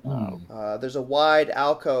 There's a wide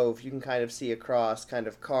alcove you can kind of see across, kind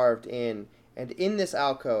of carved in, and in this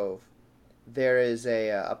alcove, there is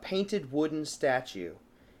a painted wooden statue.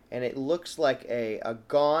 And it looks like a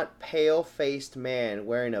gaunt, pale-faced man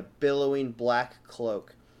wearing a billowing black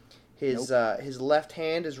cloak. His left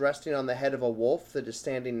hand is resting on the head of a wolf that is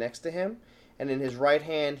standing next to him, and in his right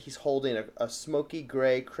hand he's holding a smoky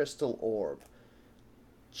gray crystal orb.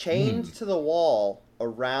 Chained to the wall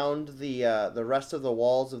around the rest of the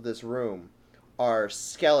walls of this room are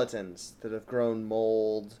skeletons that have grown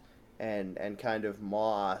mold and kind of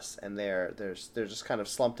moss, and they're just kind of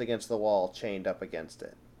slumped against the wall, chained up against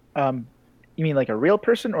it. You mean like a real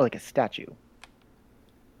person or like a statue?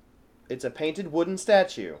 It's a painted wooden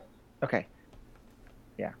statue. Okay.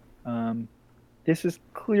 Yeah. This is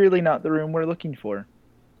clearly not the room we're looking for.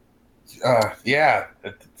 Yeah,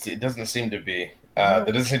 it doesn't seem to be. There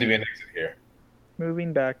doesn't seem to be an exit here.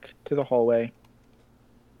 Moving back to the hallway.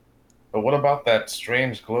 But what about that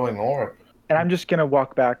strange glowing orb? And I'm just going to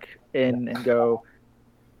walk back in and go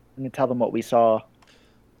and tell them what we saw.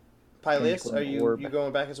 Pyleus, are you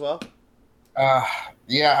going back as well?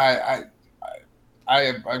 Yeah,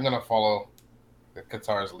 I'm gonna follow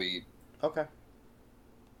Qatar's lead. Okay.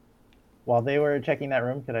 While they were checking that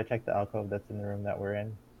room, could I check the alcove that's in the room that we're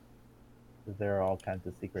in? Because there are all kinds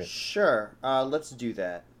of secrets. Sure. Let's do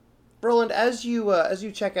that. Roland, as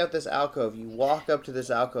you check out this alcove, you walk up to this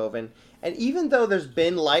alcove, and even though there's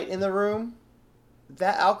been light in the room,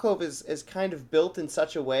 that alcove is kind of built in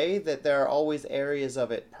such a way that there are always areas of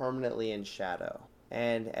it permanently in shadow.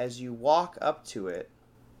 And as you walk up to it,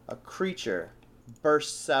 a creature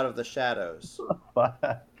bursts out of the shadows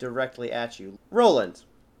directly at you. Roland,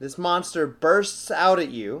 this monster bursts out at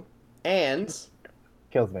you, and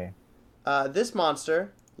Kills me. this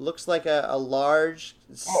monster looks like a large,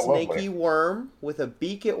 snaky worm with a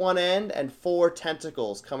beak at one end and 4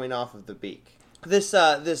 tentacles coming off of the beak. This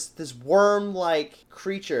worm-like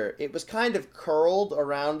creature, it was kind of curled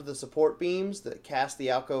around the support beams that cast the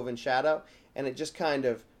alcove in shadow, and it just kind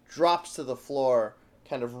of drops to the floor,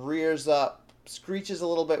 kind of rears up, screeches a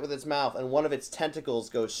little bit with its mouth, and one of its tentacles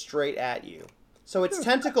goes straight at you. So its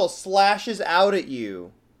tentacle slashes out at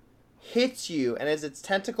you, hits you, and as its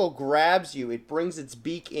tentacle grabs you, it brings its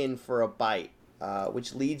beak in for a bite,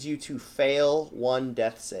 which leads you to fail 1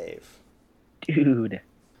 death save. Dude.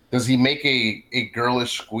 Does he make a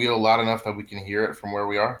girlish squeal loud enough that we can hear it from where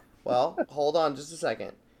we are? Well, hold on just a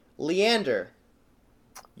second. Leander,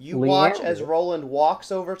 you watch as Roland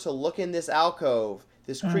walks over to look in this alcove.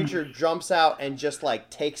 This creature jumps out and just,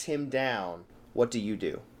 takes him down. What do you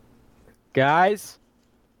do? Guys,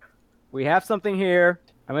 we have something here.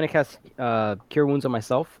 I'm gonna cast Cure Wounds on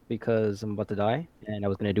myself because I'm about to die, and I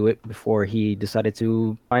was gonna do it before he decided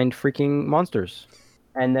to find freaking monsters.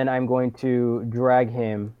 And then I'm going to drag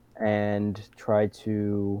him and try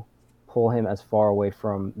to pull him as far away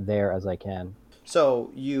from there as I can.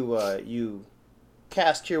 So you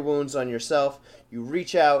cast Cure Wounds on yourself. You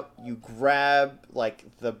reach out, you grab like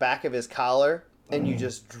the back of his collar, and you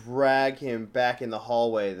just drag him back in the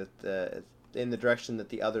hallway in the direction that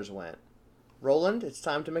the others went. Roland, it's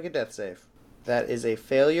time to make a death save. That is a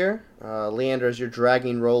failure. Leander, as you're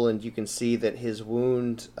dragging Roland, you can see that his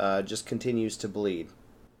wound just continues to bleed.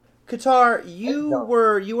 Katar, you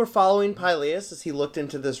were following Pyleus as he looked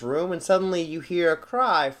into this room, and suddenly you hear a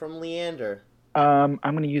cry from Leander. I'm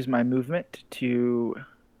going to use my movement to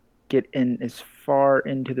get in as far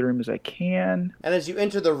into the room as I can. And as you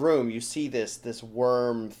enter the room, you see this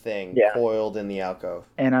worm thing coiled in the alcove.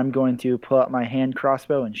 And I'm going to pull out my hand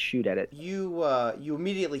crossbow and shoot at it. You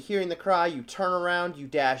immediately hearing the cry, you turn around, you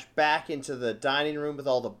dash back into the dining room with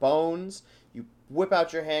all the bones. You whip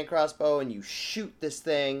out your hand crossbow and you shoot this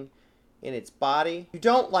thing in its body. You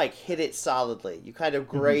don't hit it solidly. You kind of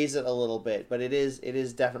graze it a little bit, but it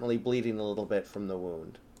is definitely bleeding a little bit from the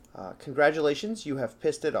wound. Congratulations, you have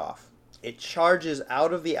pissed it off. It charges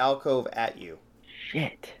out of the alcove at you.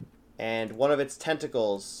 Shit. And one of the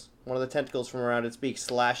tentacles from around its beak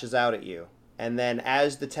slashes out at you. And then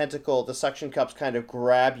as the suction cups kind of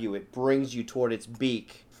grab you, it brings you toward its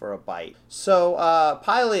beak for a bite. So,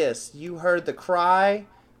 Pyleus, you heard the cry.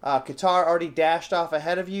 Katar already dashed off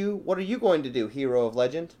ahead of you. What are you going to do, hero of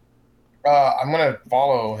legend? I'm going to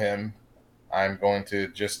follow him. I'm going to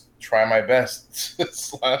just try my best to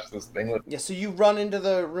slash this thing with... Yeah, so you run into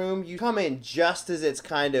the room. You come in just as it's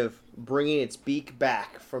kind of bringing its beak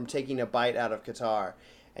back from taking a bite out of Katar.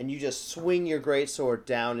 And you just swing your greatsword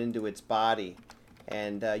down into its body.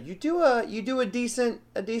 And you do a decent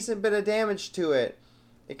bit of damage to it.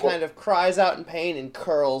 It kind of cries out in pain and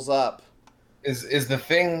curls up. Is the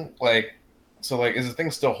thing is the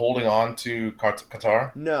thing still holding on to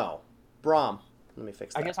Katar? No. Brahm, let me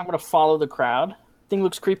fix that. I guess I'm going to follow the crowd. Thing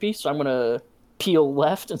looks creepy, so I'm going to peel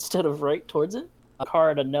left instead of right towards it. A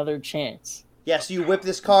card, another chance. Yeah, so you whip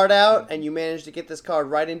this card out, and you manage to get this card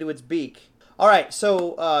right into its beak. Alright,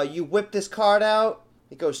 so you whip this card out,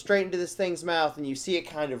 it goes straight into this thing's mouth, and you see it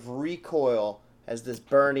kind of recoil as this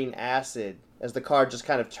burning acid, as the card just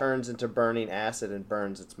kind of turns into burning acid and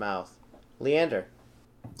burns its mouth. Leander.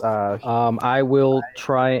 I will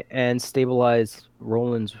try and stabilize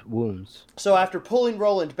Roland's wounds. So after pulling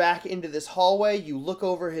Roland back into this hallway, you look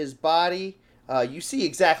over his body. You see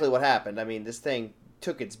exactly what happened. I mean, this thing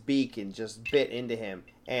took its beak and just bit into him.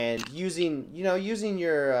 And using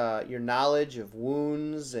your knowledge of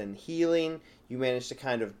wounds and healing, you managed to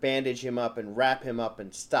kind of bandage him up and wrap him up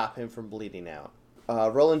and stop him from bleeding out.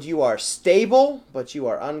 Roland, you are stable, but you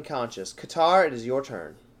are unconscious. Katar, it is your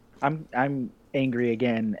turn. I'm angry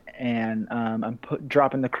again, and I'm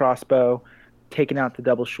dropping the crossbow, taking out the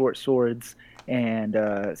double short swords, and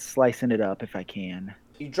slicing it up if I can.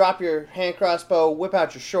 You drop your hand crossbow, whip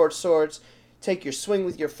out your short swords, take your swing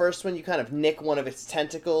with your first one. You kind of nick one of its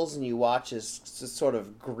tentacles, and you watch as sort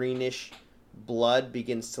of greenish blood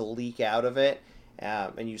begins to leak out of it.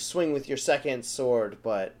 And you swing with your second sword,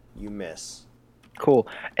 but you miss. Cool.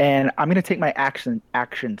 And I'm going to take my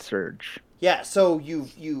action surge. Yeah, so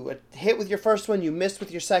you hit with your first one, you missed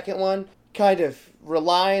with your second one. Kind of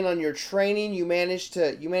relying on your training, you managed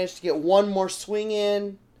to get one more swing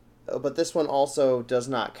in, but this one also does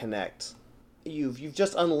not connect. You've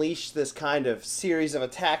just unleashed this kind of series of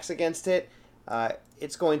attacks against it.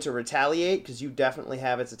 It's going to retaliate because you definitely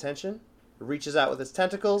have its attention. It reaches out with its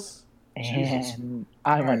tentacles. And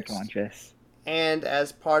I'm unconscious. And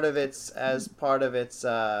as part of its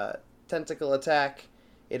tentacle attack,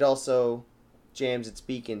 it also jams its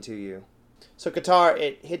beak into you. So Katar,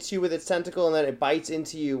 it hits you with its tentacle and then it bites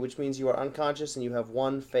into you, which means you are unconscious and you have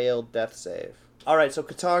one failed death save. Alright, so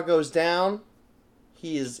Katar goes down.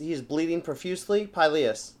 He is bleeding profusely.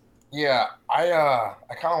 Pyleus. Yeah, I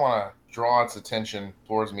kind of want to draw its attention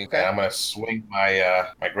towards me, and I'm going to swing my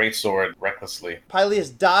greatsword recklessly.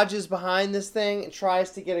 Pyleus dodges behind this thing and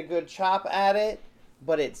tries to get a good chop at it,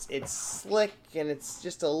 but it's slick and it's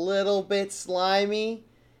just a little bit slimy,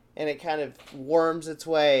 and it kind of worms its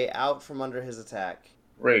way out from under his attack.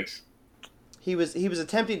 Great. He was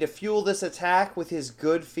attempting to fuel this attack with his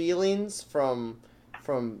good feelings from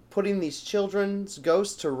putting these children's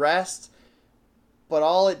ghosts to rest, but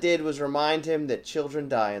all it did was remind him that children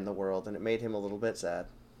die in the world, and it made him a little bit sad.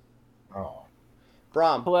 Oh.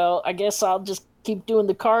 Brahm. Well, I guess I'll just keep doing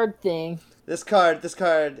the card thing. This card,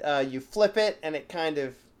 you flip it, and it kind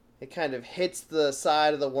of It kind of hits the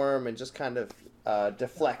side of the worm and just kind of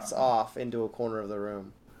deflects off into a corner of the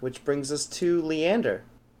room. Which brings us to Leander.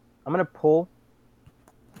 I'm gonna pull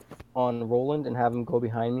on Roland and have him go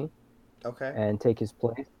behind me. Okay. And take his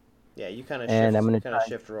place. Yeah, you kind of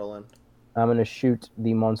shift Roland. I'm gonna shoot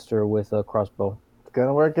the monster with a crossbow. It's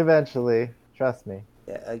gonna work eventually. Trust me.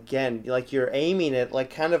 Yeah, again, like you're aiming at like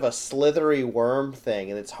kind of a slithery worm thing,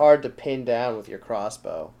 and it's hard to pin down with your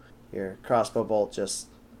crossbow. Your crossbow bolt just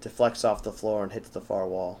deflects off the floor and hits the far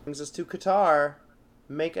wall. Brings us to Qatar.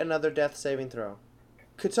 Make another death saving throw.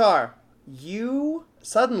 Qatar, you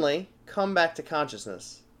suddenly come back to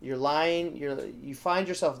consciousness. You're lying, you find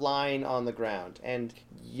yourself lying on the ground, and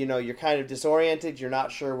you're kind of disoriented, you're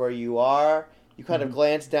not sure where you are. You kind of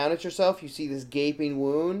glance down at yourself, you see this gaping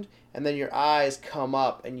wound, and then your eyes come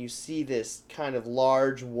up and you see this kind of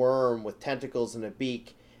large worm with tentacles and a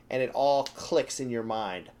beak, and it all clicks in your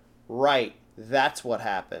mind. Right, that's what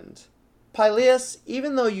happened. Pyleus,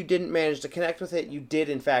 even though you didn't manage to connect with it, you did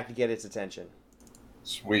in fact get its attention.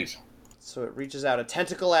 Sweet. So it reaches out a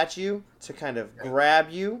tentacle at you to kind of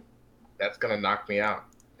grab you. That's going to knock me out.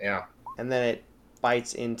 Yeah. And then it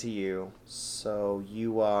bites into you. So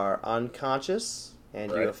you are unconscious,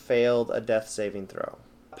 and you have failed a death saving throw.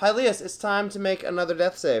 Pyleus, it's time to make another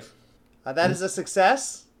death save. That is a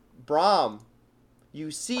success. Brahm,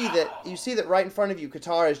 you see that right in front of you,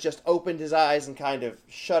 Qatar has just opened his eyes and kind of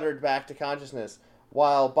shuddered back to consciousness,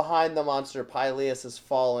 while behind the monster, Pyleus has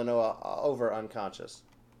fallen over unconscious.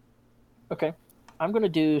 Okay, I'm gonna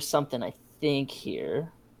do something I think here.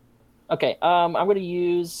 Okay, I'm gonna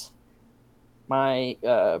use my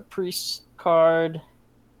priest card,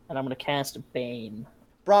 and I'm gonna cast Bane.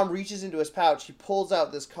 Brahm reaches into his pouch. He pulls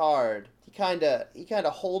out this card. He kind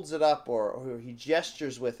of holds it up, or he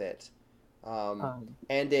gestures with it,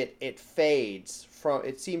 and it fades from.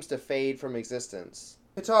 It seems to fade from existence.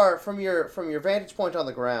 Qatar, from your vantage point on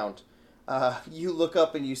the ground, you look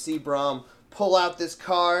up and you see Brahm pull out this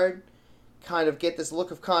card. Kind of get this look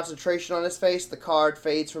of concentration on his face. The card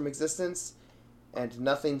fades from existence, and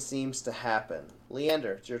nothing seems to happen.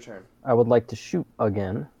 Leander, it's your turn. I would like to shoot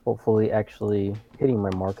again, hopefully actually hitting my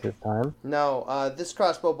mark this time. No, this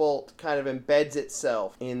crossbow bolt kind of embeds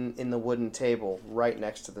itself in the wooden table right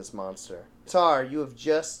next to this monster. Tar, you have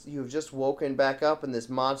just woken back up, and this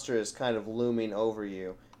monster is kind of looming over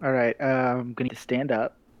you. All right, I'm going to stand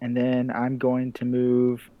up, and then I'm going to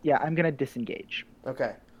move. Yeah, I'm going to disengage.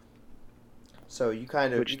 Okay. So you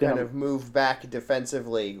kind of move back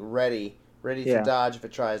defensively, ready to dodge if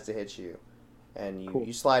it tries to hit you. And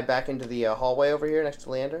you slide back into the hallway over here next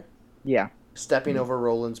to Leander? Yeah. Stepping over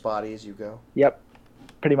Roland's body as you go? Yep,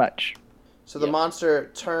 pretty much. So the monster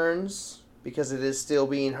turns, because it is still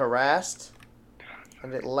being harassed,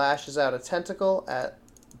 and it lashes out a tentacle at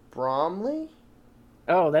Bromley?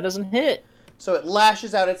 Oh, that doesn't hit. So it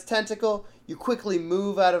lashes out its tentacle, you quickly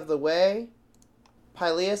move out of the way.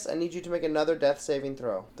 Pyleus, I need you to make another death saving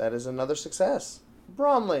throw. That is another success.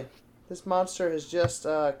 Bromley, this monster has just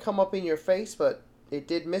come up in your face, but it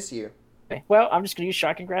did miss you. Okay. Well, I'm just going to use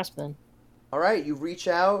Shocking Grasp then. All right, you reach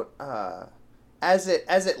out. As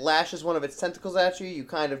it lashes one of its tentacles at you, you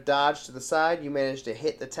kind of dodge to the side. You manage to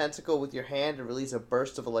hit the tentacle with your hand and release a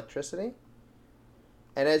burst of electricity.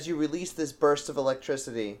 And as you release this burst of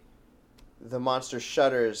electricity, the monster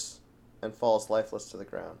shudders and falls lifeless to the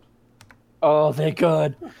ground. Oh, thank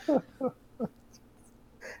God.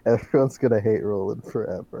 Everyone's going to hate Roland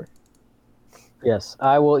forever. Yes,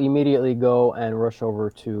 I will immediately go and rush over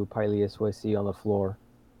to Pyleus, who I see on the floor,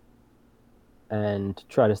 and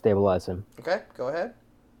try to stabilize him. Okay, go ahead.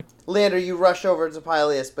 Leander, you rush over to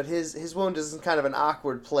Pyleus, but his wound is in kind of an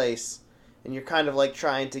awkward place, and you're kind of like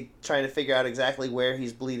trying to figure out exactly where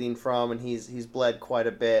he's bleeding from, and he's bled quite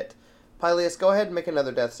a bit. Pyleus, go ahead and make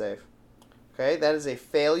another death save. Okay, that is a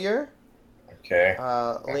failure. Okay.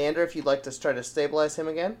 Leander, if you'd like to try to stabilize him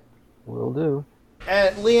again. Will do.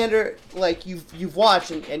 And Leander, like you've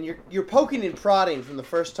watched and you're poking and prodding from the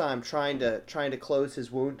first time, trying to close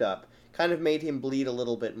his wound up, kind of made him bleed a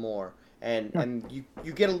little bit more. And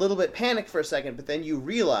you get a little bit panicked for a second, but then you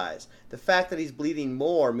realize the fact that he's bleeding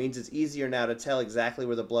more means it's easier now to tell exactly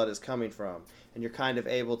where the blood is coming from, and you're kind of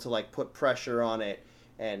able to like put pressure on it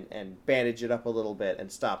and bandage it up a little bit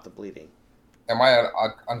and stop the bleeding. Am I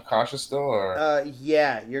unconscious still, or?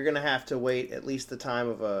 Yeah, you're gonna have to wait at least the time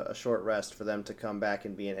of a short rest for them to come back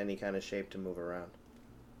and be in any kind of shape to move around.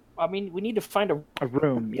 I mean, we need to find a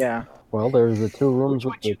room. Yeah. Well, there's the two rooms.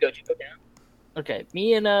 Which you go down. Okay,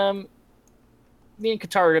 me and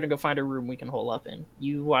Qatar are gonna go find a room we can hole up in.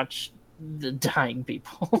 You watch the dying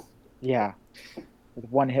people. Yeah, with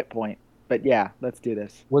one hit point. But yeah, let's do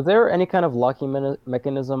this. Was there any kind of locking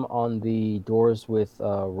mechanism on the doors with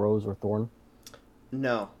rose or thorn?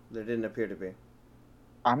 No, there didn't appear to be.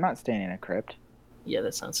 I'm not staying in a crypt. Yeah,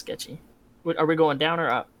 that sounds sketchy. Are we going down or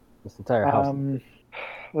up? This entire house.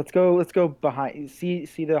 Let's go behind. See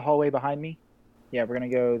the hallway behind me? Yeah, we're gonna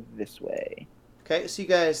go this way. Okay, so you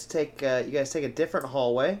guys take a different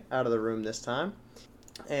hallway out of the room this time,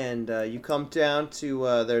 and you come down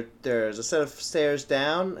to there's a set of stairs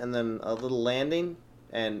down, and then a little landing,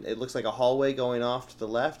 and it looks like a hallway going off to the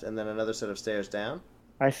left, and then another set of stairs down.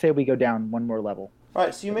 I say we go down one more level. All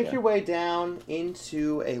right, so you make your way down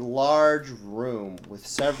into a large room with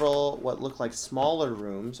several what look like smaller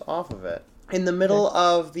rooms off of it. In the middle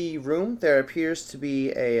of the room, there appears to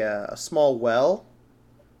be a small well,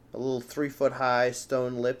 a little 3-foot high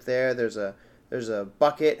stone lip there. There's a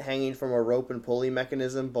bucket hanging from a rope and pulley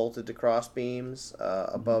mechanism bolted to cross beams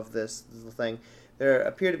above this little thing. There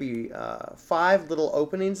appear to be 5 little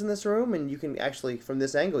openings in this room, and you can actually, from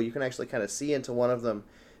this angle, you can actually kind of see into one of them.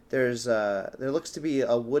 There looks to be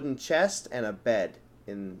a wooden chest and a bed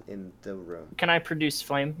in the room. Can I produce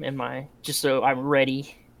flame in my, just so I'm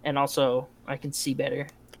ready, and also I can see better?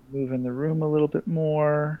 Move in the room a little bit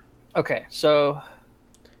more. Okay, so...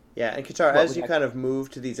 Yeah, and Qatar, as you kind of move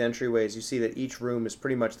to these entryways, you see that each room is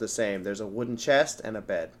pretty much the same. There's a wooden chest and a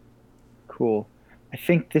bed. Cool. I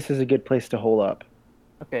think this is a good place to hole up.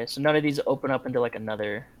 Okay, so none of these open up into like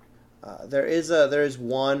another... There is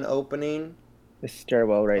one opening... This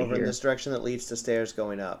stairwell right over here. in this direction that leads to stairs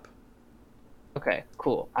going up. Okay,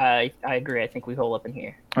 cool. I agree. I think we hole up in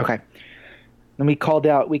here. Okay. Then we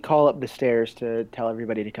call up the stairs to tell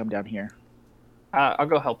everybody to come down here. I'll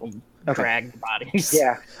go help them drag the bodies.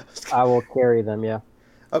 Yeah. I will carry them, yeah.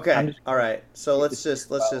 Okay, all right. So let's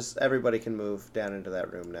just everybody can move down into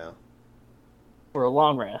that room now. For a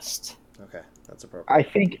long rest. Okay, that's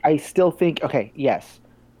appropriate. I still think okay, yes.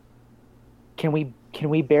 Can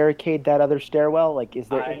we barricade that other stairwell? Like, is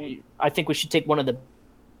there? I think we should take one of the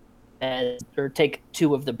beds, or take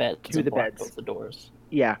 2 of the beds. 2 of the block beds. both the doors.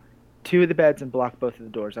 Yeah, 2 of the beds and block both of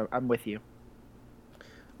the doors. I'm with you.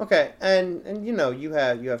 Okay, and you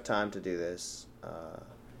have time to do this.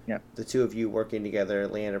 Yeah. The 2 of you working together,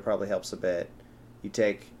 Leander probably helps a bit. You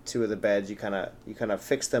take 2 of the beds, you kind of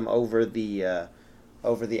fix them over the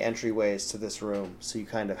entryways to this room, so you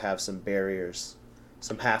kind of have some barriers.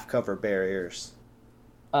 Some half-cover barriers.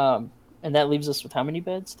 And that leaves us with how many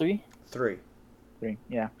beds? 3? 3. 3.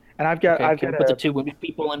 Yeah. And I've got put the 2 wounded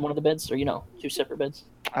people in one of the beds, or 2 separate beds.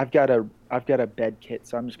 I've got a bed kit,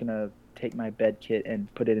 so I'm just gonna take my bed kit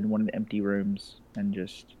and put it in one of the empty rooms and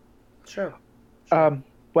just. Sure.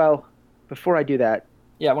 Well, before I do that.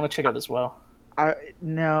 Yeah, I want to check out as well. I'm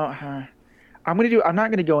not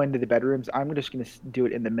gonna go into the bedrooms. I'm just gonna do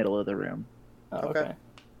it in the middle of the room. Oh, okay.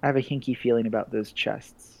 I have a hinky feeling about those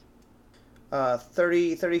chests.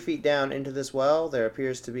 30 feet down into this well, there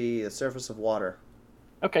appears to be a surface of water.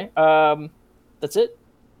 Okay. That's it?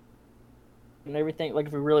 And everything, like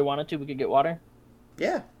if we really wanted to, we could get water?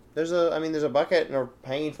 Yeah. There's a bucket and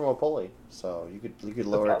hanging from a pulley, so you could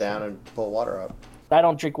lower it down and pull water up. I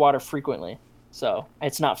don't drink water frequently, so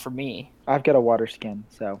it's not for me. I've got a water skin,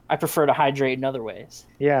 so I prefer to hydrate in other ways.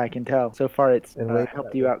 Yeah, I can tell. So far, it's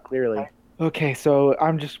helped you out clearly. Okay, so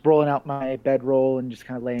I'm just rolling out my bedroll and just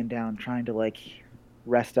kind of laying down, trying to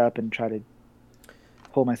rest up and try to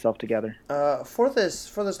pull myself together. For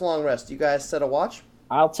this long rest, you guys set a watch?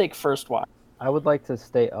 I'll take first watch. I would like to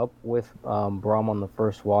stay up with Brahm on the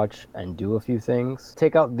first watch and do a few things.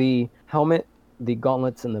 Take out the helmet, the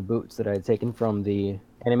gauntlets, and the boots that I had taken from the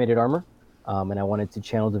animated armor, and I wanted to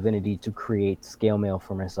channel divinity to create scale mail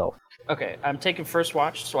for myself. Okay, I'm taking first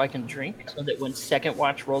watch so I can drink, so that when second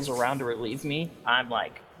watch rolls around to relieve me, I'm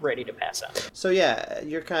ready to pass out. So yeah,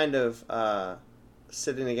 you're kind of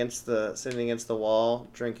sitting against the wall,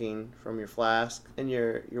 drinking from your flask, and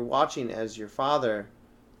you're watching as your father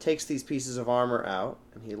takes these pieces of armor out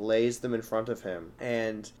and he lays them in front of him,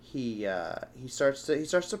 and he starts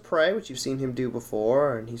to pray, which you've seen him do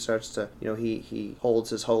before, and he starts to he holds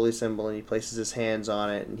his holy symbol and he places his hands on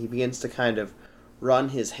it, and he begins to kind of run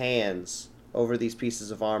his hands over these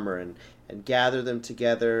pieces of armor and gather them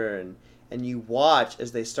together, and you watch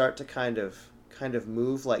as they start to kind of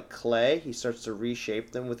move like clay. He starts to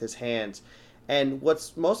reshape them with his hands, and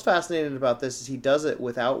what's most fascinating about this is he does it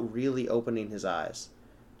without really opening his eyes.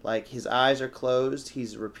 Like, his eyes are closed,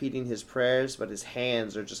 he's repeating his prayers, but his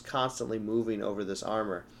hands are just constantly moving over this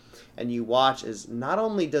armor. And you watch as not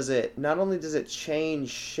only does it change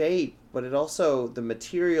shape, but it also, the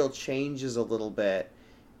material changes a little bit,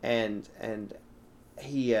 and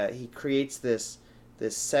he creates this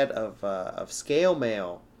set of scale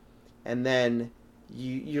mail, and then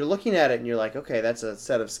you're looking at it and you're like, okay, that's a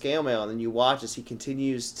set of scale mail, and then you watch as he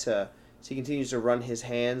continues to run his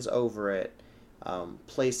hands over it,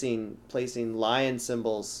 placing lion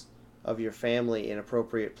symbols of your family in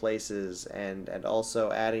appropriate places, and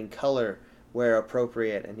also adding color where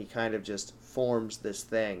appropriate, and he kind of just forms this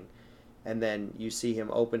thing. And then you see him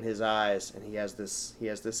open his eyes, and he has this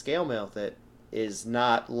scale mail that is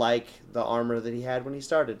not like the armor that he had when he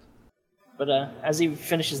started. But as he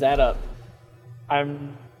finishes that up,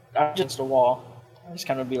 I'm just a wall. I just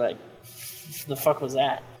kind of be like, the fuck was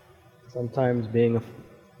that? Sometimes being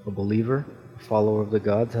a believer, a follower of the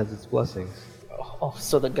gods, has its blessings. Oh,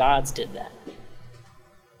 so the gods did that.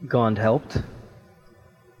 Gond helped.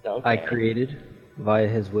 Okay. I created via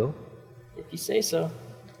his will. If you say so.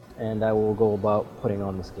 And I will go about putting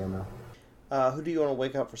on the scale now. Who do you want to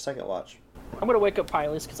wake up for second watch? I'm going to wake up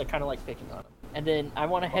Pylus because I kind of like picking on him. And then I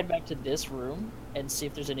want to head back to this room and see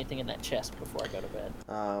if there's anything in that chest before I go to bed.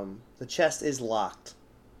 The chest is locked.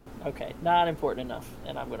 Okay, not important enough,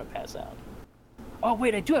 and I'm going to pass out. Oh,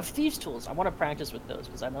 wait, I do have thieves' tools. I want to practice with those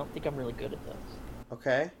because I don't think I'm really good at those.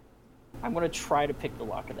 Okay. I'm going to try to pick the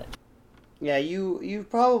lock of that. Yeah, you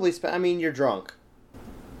probably spent... I mean, you're drunk.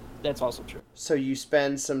 That's also true. So you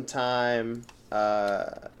spend some time...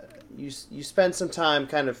 You spend some time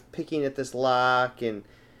kind of picking at this lock, and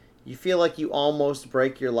you feel like you almost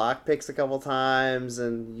break your lock picks a couple times,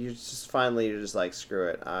 and you're just like, screw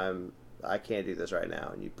it, I can't do this right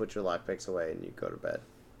now, and you put your lock picks away and you go to bed.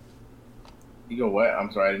 You go what?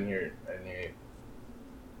 I'm sorry, I didn't hear it.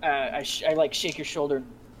 I like shake your shoulder and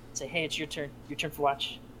say, hey, it's your turn for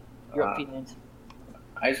watch. You're up, Pete.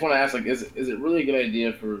 I just want to ask, like, is it really a good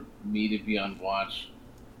idea for me to be on watch?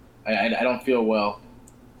 I don't feel well.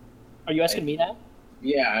 Are you asking me that?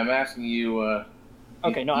 Yeah, I'm asking you.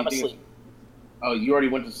 Okay, no, I'm asleep. Oh, you already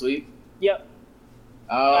went to sleep? Yep.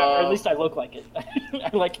 Or at least I look like it. I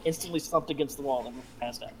like instantly slumped against the wall and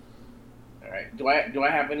passed out. All right. Do I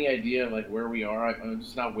have any idea like where we are? I'm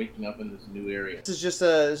just not waking up in this new area. This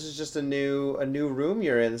is just a new room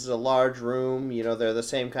you're in. This is a large room. You know, they're the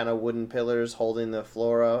same kind of wooden pillars holding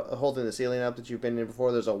the ceiling up that you've been in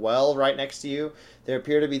before. There's a well right next to you. There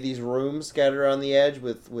appear to be these rooms scattered on the edge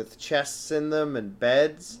with chests in them and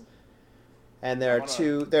beds. And there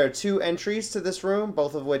are two entries to this room,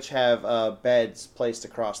 both of which have beds placed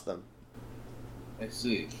across them. I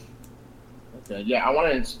see. Okay, yeah, I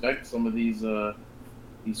want to inspect some of these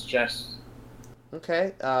chests.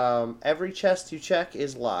 Okay, every chest you check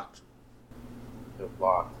is locked. They're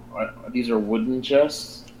locked. These are wooden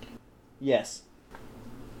chests? Yes.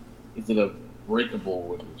 Is it a breakable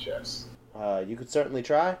wooden chest? You could certainly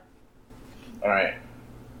try. Alright.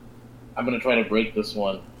 I'm gonna try to break this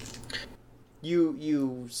one.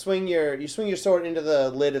 You swing your sword into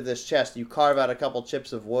the lid of this chest. You carve out a couple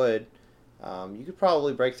chips of wood. You could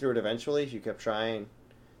probably break through it eventually if you kept trying.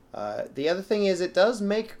 The other thing is, it does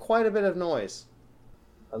make quite a bit of noise.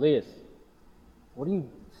 Elias, what do you...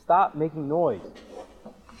 Stop making noise.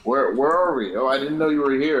 Where are we? Oh, I didn't know you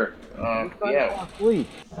were here. Yeah. Sleep.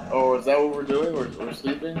 Oh, is that what we're doing? We're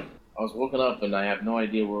sleeping? I was woken up and I have no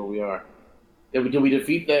idea where we are. Did we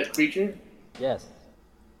defeat that creature? Yes.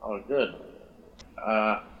 Oh, good.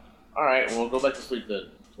 Alright, we'll go back to sleep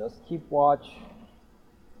then. Just keep watch.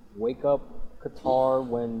 Wake up Qatar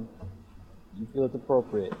when you feel it's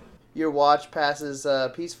appropriate. Your watch passes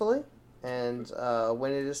peacefully, and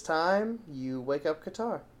when it is time, you wake up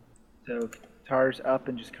Qatar. So Qatar's up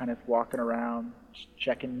and just kind of walking around, just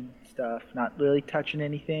checking stuff, not really touching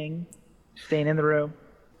anything, staying in the room.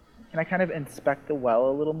 And I kind of inspect the well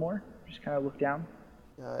a little more, just kind of look down.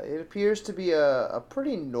 It appears to be a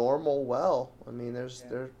pretty normal well. I mean, it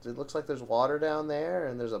looks like there's water down there,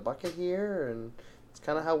 and there's a bucket here, and it's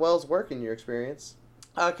kind of how wells work in your experience.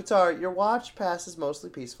 Qatar, your watch passes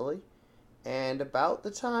mostly peacefully, and about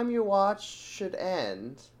the time your watch should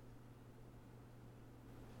end,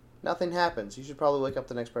 nothing happens. You should probably wake up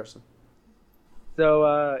the next person.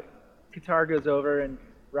 So Qatar goes over and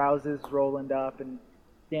rouses Roland up and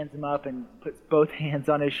stands him up and puts both hands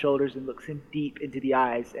on his shoulders and looks him deep into the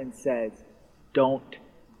eyes and says, "Don't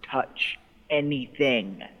touch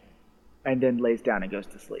anything," and then lays down and goes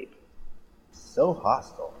to sleep. So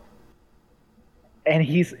hostile. And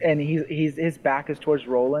his back is towards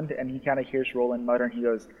Roland, and he kind of hears Roland mutter, and he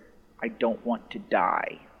goes, "I don't want to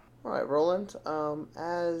die." All right, Roland.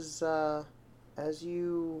 As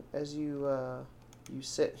you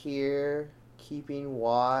sit here keeping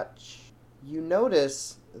watch, you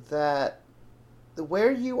notice that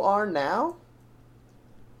where you are now,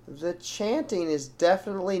 the chanting is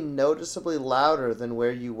definitely noticeably louder than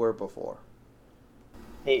where you were before.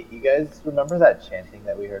 Hey, you guys remember that chanting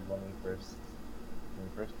that we heard when we first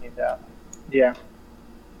came down? Yeah.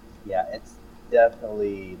 Yeah, it's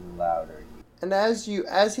definitely louder. And as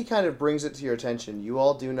he kind of brings it to your attention, you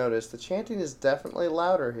all do notice the chanting is definitely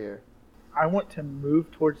louder here. I want to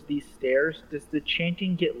move towards these stairs. Does the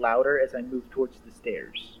chanting get louder as I move towards the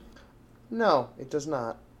stairs? No, it does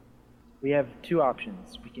not. We have two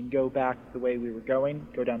options. We can go back the way we were going,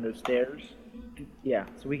 go down those stairs. Yeah,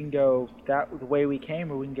 so we can go the way we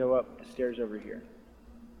came, or we can go up the stairs over here.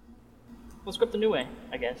 Let's go up the new way,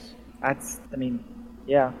 I guess. That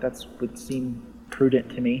would seem prudent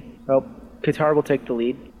to me. Well, Qatar will take the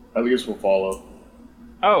lead. Hylias will follow.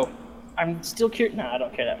 Oh, I'm still curious. No, I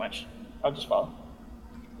don't care that much. I'll just follow.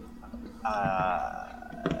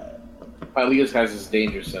 Hylias has his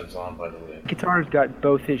danger sense on, by the way. Qatar's got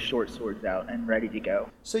both his short swords out and ready to go.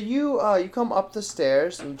 So you come up the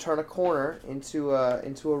stairs and turn a corner into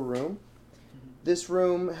a room. This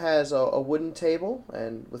room has a wooden table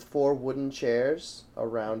and with 4 wooden chairs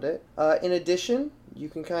around it. In addition, you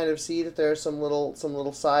can kind of see that there are some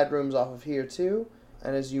little side rooms off of here too.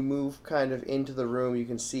 And as you move kind of into the room, you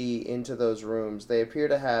can see into those rooms. They appear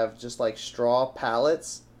to have just like straw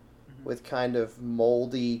pallets with kind of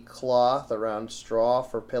moldy cloth around straw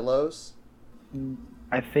for pillows.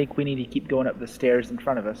 I think we need to keep going up the stairs in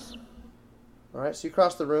front of us. All right, so you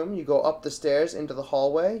cross the room, you go up the stairs into the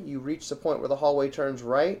hallway, you reach the point where the hallway turns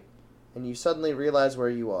right, and you suddenly realize where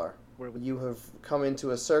you are. You have come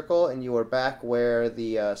into a circle, and you are back where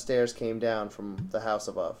the stairs came down from the house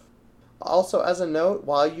above. Also, as a note,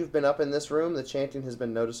 while you've been up in this room, the chanting has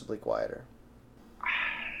been noticeably quieter.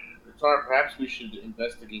 Qatar, perhaps we should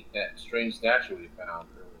investigate that strange statue we found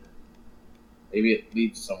earlier. Maybe it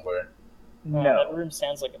leads somewhere. No. That room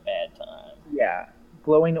sounds like a bad time. Yeah.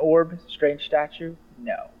 Glowing orb, strange statue?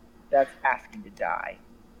 No. That's asking to die.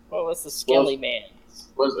 Well, it's the Skelly man.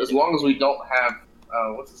 As long as we don't have,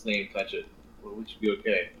 what's his name, touch it, well, we should be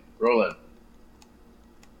okay. Roland.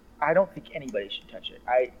 I don't think anybody should touch it.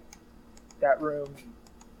 That room,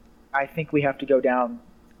 I think we have to go down,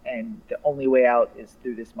 and the only way out is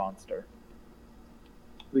through this monster.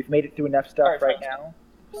 We've made it through enough stuff right now.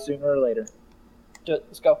 Sooner or later.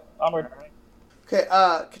 Let's go. Onward. Okay,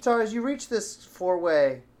 Qatar, as you reach this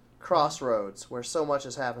 4-way crossroads where so much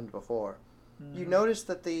has happened before, you notice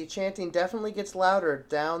that the chanting definitely gets louder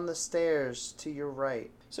down the stairs to your right.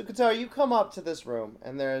 So, Qatar, you come up to this room,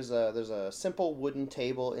 and there's a simple wooden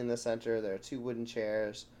table in the center. There are 2 wooden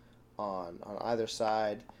chairs on either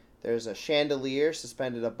side. There's a chandelier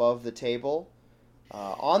suspended above the table.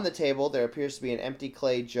 On the table, there appears to be an empty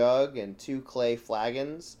clay jug and 2 clay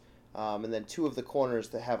flagons. And then 2 of the corners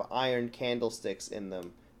that have iron candlesticks in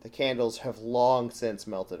them. The candles have long since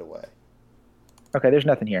melted away. Okay, there's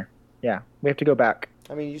nothing here. Yeah, we have to go back.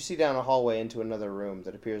 I mean, you see down a hallway into another room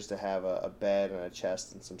that appears to have a bed and a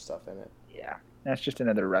chest and some stuff in it. Yeah, that's just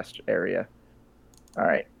another rest area. All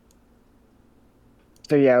right.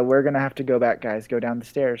 So yeah, we're going to have to go back, guys. Go down the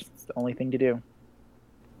stairs. It's the only thing to do.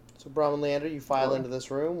 So, Brom and Leander, you file into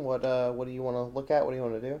this room. What do you want to look at? What do you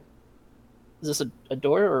want to do? Is this a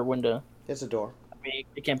door or a window? It's a door. I mean,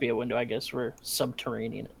 it can't be a window, I guess. We're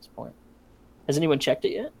subterranean at this point. Has anyone checked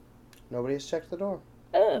it yet? Nobody has checked the door.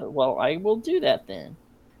 Oh, well, I will do that then.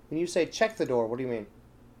 When you say check the door, what do you mean?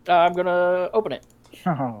 I'm going to open it.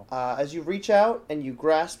 Oh. As you reach out and you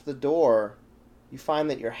grasp the door, you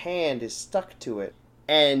find that your hand is stuck to it.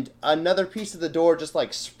 And another piece of the door just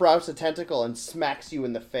like sprouts a tentacle and smacks you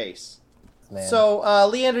in the face. Man. So,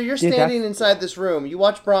 Leander, you're standing inside this room. You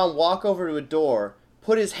watch Brom walk over to a door,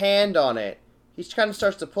 put his hand on it. He kind of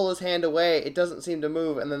starts to pull his hand away. It doesn't seem to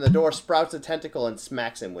move, and then the door sprouts a tentacle and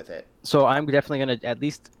smacks him with it. So I'm definitely going to at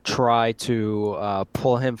least try to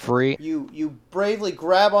pull him free. You bravely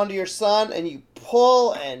grab onto your son, and you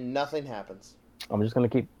pull, and nothing happens. I'm just going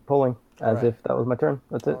to keep pulling as if that was my turn.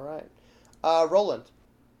 That's it. All right. Roland.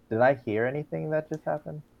 Did I hear anything that just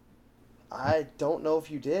happened? I don't know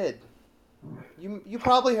if you did. You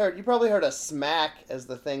probably heard a smack as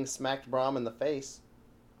the thing smacked Brom in the face.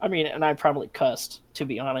 I mean, and I probably cussed, to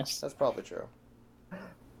be honest. That's probably true.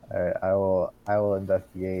 All right, I will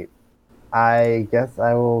investigate. I guess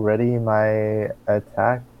I will ready my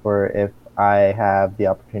attack for if I have the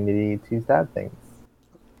opportunity to stab things.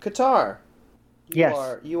 Qatar.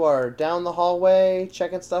 Yes. You are down the hallway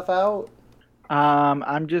checking stuff out.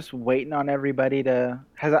 I'm just waiting on everybody to.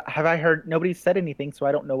 Have I heard? Nobody said anything, so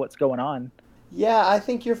I don't know what's going on. Yeah, I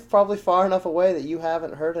think you're probably far enough away that you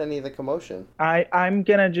haven't heard any of the commotion. I'm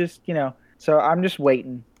gonna just, so I'm just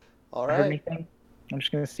waiting. All right. Heard anything? I'm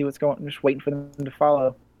just gonna see what's going. I'm just waiting for them to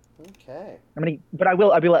follow. Okay. But I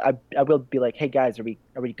will be like, hey guys, are we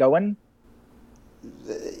going?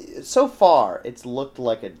 so far it's looked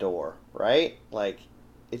like a door, right? Like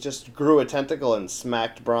it just grew a tentacle and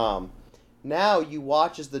smacked Brom. Now you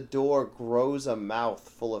watch as the door grows a mouth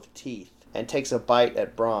full of teeth and takes a bite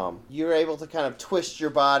at Brom. You're able to kind of twist your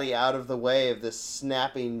body out of the way of this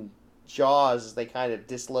snapping jaws as they kind of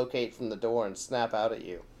dislocate from the door and snap out at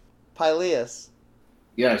you. Pyleus.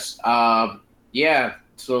 Yes. Yeah.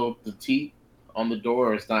 So the teeth on the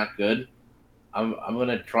door is not good. I'm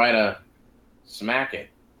gonna try to smack it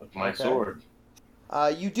with my sword.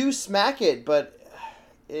 You do smack it, but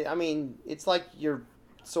it's like your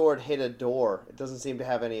sword hit a door. It doesn't seem to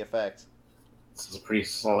have any effect. This is a pretty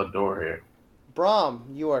solid door here. Brom,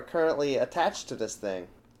 you are currently attached to this thing.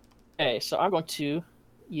 Okay, so I'm going to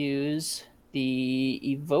use the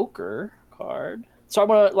Evoker card. So I'm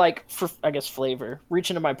gonna, for flavor, reach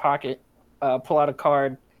into my pocket, pull out a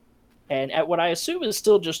card, and at what I assume is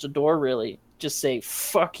still just a door, really, just say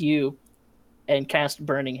 "fuck you," and cast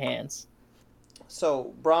Burning Hands.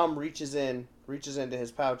 So Brom reaches into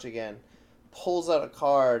his pouch again, pulls out a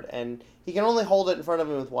card, and he can only hold it in front of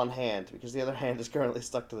him with one hand because the other hand is currently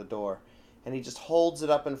stuck to the door. And he just holds it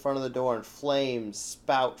up in front of the door, and flames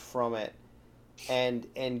spout from it and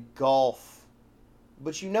engulf.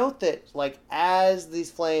 But you note that, as these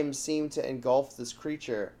flames seem to engulf this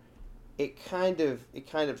creature, it kind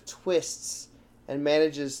of twists and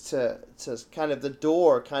manages to kind of, the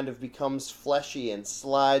door kind of becomes fleshy and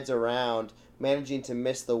slides around, managing to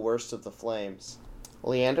miss the worst of the flames.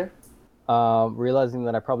 Leander? Realizing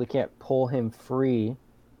that I probably can't pull him free,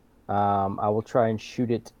 I will try and shoot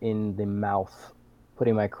it in the mouth,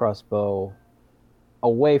 putting my crossbow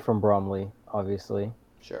away from Bromley, obviously.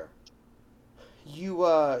 Sure.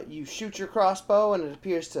 You shoot your crossbow, and it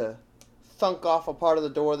appears to thunk off a part of the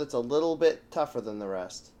door that's a little bit tougher than the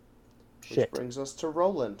rest. Which brings us to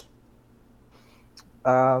Roland.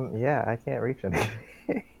 Yeah, I can't reach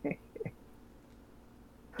anything.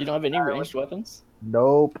 You don't have any ranged weapons?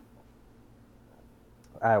 Nope.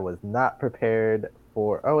 I was not prepared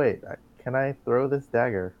for... Oh, wait. Can I throw this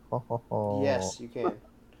dagger? Yes, you can.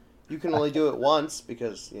 You can only do it once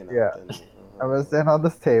because, Yeah. Then, I'm going to stand on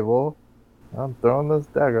this table. I'm throwing this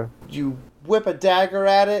dagger. You whip a dagger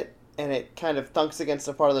at it, and it kind of thunks against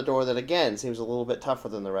a part of the door that, again, seems a little bit tougher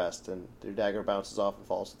than the rest, and your dagger bounces off and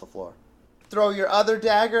falls to the floor. Throw your other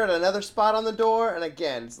dagger at another spot on the door, and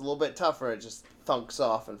again, it's a little bit tougher. It just thunks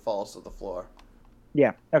off and falls to the floor.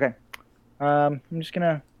 Yeah, okay. I'm just going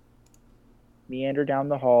to meander down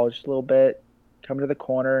the hall just a little bit, come to the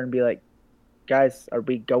corner and be like, guys, are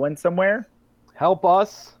we going somewhere? Help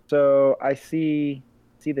us. So I see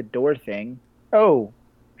the door thing. Oh,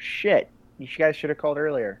 shit. You guys should have called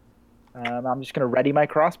earlier. I'm just going to ready my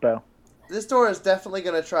crossbow. This door is definitely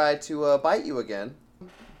going to try to bite you again.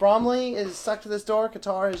 Bromley is stuck to this door.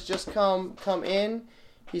 Qatar has just come in.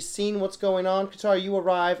 He's seen what's going on. Qatar, you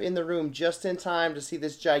arrive in the room just in time to see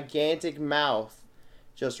this gigantic mouth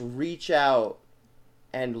just reach out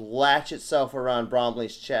and latch itself around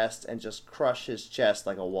Bromley's chest and just crush his chest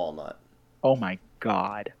like a walnut. Oh my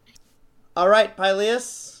god. All right,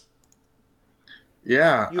 Pyleus.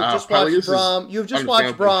 Yeah. You've just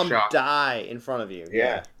watched Brom die in front of you.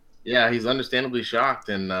 Yeah, he's understandably shocked,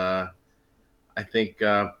 and I think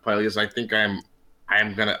Pyleus,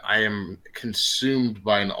 I am consumed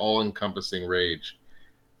by an all-encompassing rage,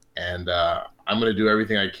 and I'm gonna do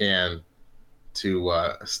everything I can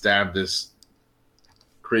to stab this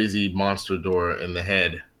crazy monster door in the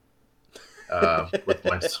head with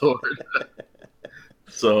my sword.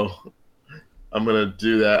 So I'm gonna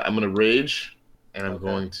do that. I'm gonna rage, and I'm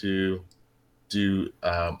going to do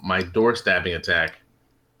my door stabbing attack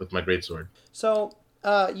with my greatsword. So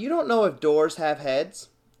you don't know if doors have heads,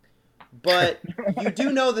 but you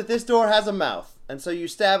do know that this door has a mouth, and so you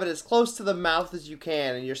stab it as close to the mouth as you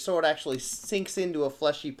can, and your sword actually sinks into a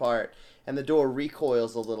fleshy part, and the door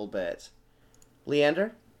recoils a little bit.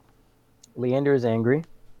 Leander? Leander is angry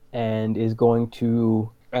and is going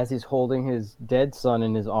to, as he's holding his dead son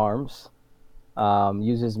in his arms,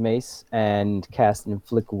 use his mace and cast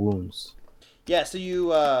Inflict Wounds. Yeah, so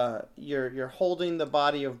you're holding the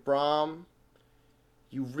body of Brom.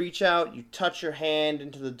 You reach out, you touch your hand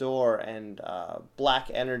into the door, and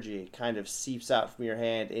black energy kind of seeps out from your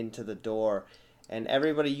hand into the door. And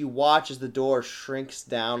everybody, you watch as the door shrinks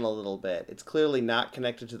down a little bit. It's clearly not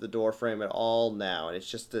connected to the door frame at all now, and it's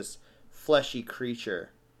just this fleshy creature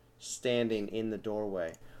standing in the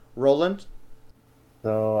doorway. Roland?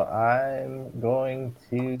 So I'm going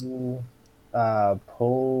to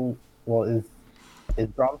pull... Well, is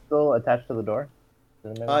Brom still attached to the door?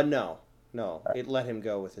 No. Right. It let him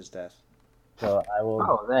go with his death. So I will...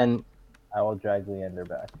 Oh, then... I will drag Leander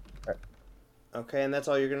back. Right. Okay, and that's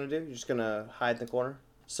all you're going to do? You're just going to hide in the corner?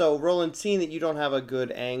 So, Roland, seeing that you don't have a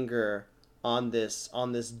good anger on this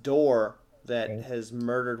door that has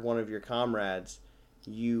murdered one of your comrades,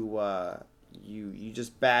 you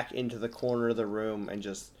just back into the corner of the room and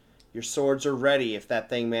just your swords are ready if that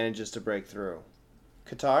thing manages to break through.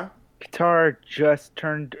 Qatar? Qatar just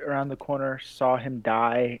turned around the corner, saw him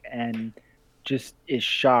die, and just is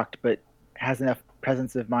shocked, but has enough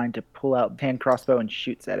presence of mind to pull out the hand crossbow and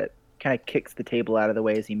shoots at it. Kind of kicks the table out of the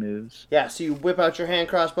way as he moves. Yeah, so you whip out your hand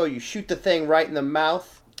crossbow, you shoot the thing right in the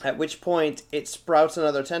mouth, at which point it sprouts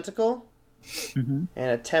another tentacle and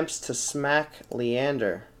attempts to smack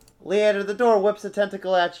Leander. Leander, the door whips a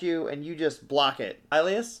tentacle at you, and you just block it.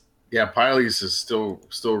 Pylius? Yeah, Pylius is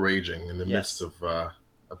still raging in the midst of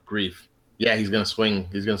grief. Yeah, he's gonna swing.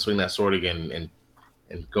 He's gonna swing that sword again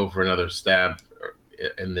and go for another stab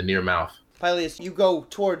in the near mouth. Pylius, you go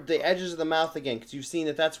toward the edges of the mouth again because you've seen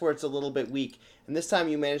that that's where it's a little bit weak. And this time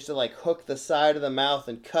you manage to hook the side of the mouth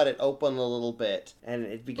and cut it open a little bit, and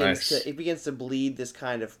it begins to bleed this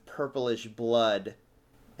kind of purplish blood,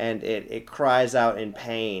 and it cries out in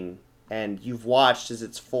pain. And you've watched as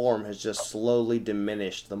its form has just slowly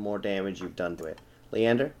diminished the more damage you've done to it.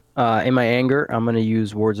 Leander? In my anger, I'm going to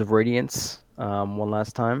use Words of Radiance one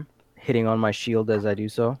last time, hitting on my shield as I do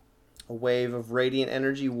so. A wave of radiant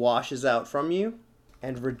energy washes out from you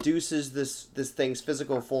and reduces this thing's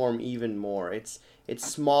physical form even more. It's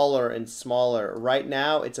smaller and smaller. Right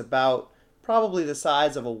now, it's about probably the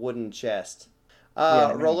size of a wooden chest.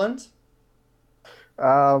 Roland?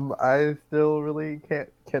 I still really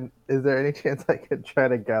can't. Is there any chance I could try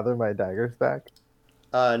to gather my daggers back?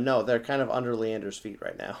 No, they're kind of under Leander's feet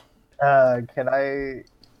right now. Can I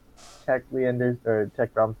check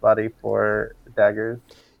Brom's body for daggers?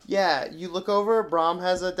 Yeah, you look over, Brom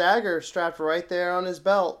has a dagger strapped right there on his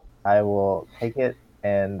belt. I will take it,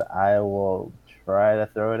 and I will try to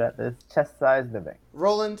throw it at this chest-sized mimic.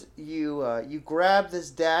 Roland, you grab this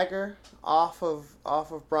dagger off of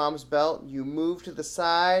Brom's belt, you move to the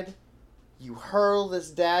side, you hurl this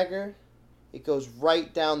dagger, it goes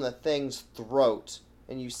right down the thing's throat,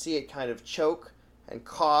 and you see it kind of choke and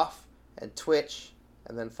cough and twitch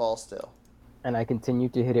and then fall still. And I continue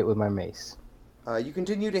to hit it with my mace. You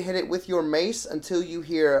continue to hit it with your mace until you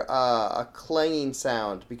hear a clanging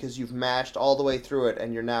sound because you've mashed all the way through it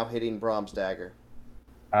and you're now hitting Brom's dagger.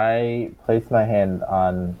 I place my hand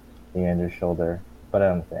on Leander's shoulder, but I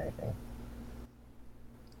don't say anything.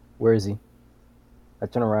 Where is he? I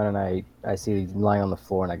turn around and I see he's lying on the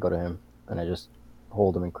floor, and I go to him and I just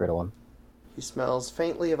hold him and cradle him. He smells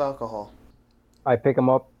faintly of alcohol. I pick him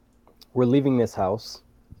up. We're leaving this house,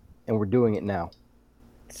 and we're doing it now.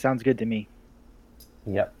 Sounds good to me.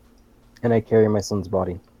 Yep. And I carry my son's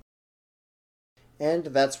body. And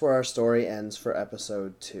that's where our story ends for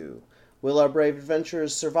episode 2. Will our brave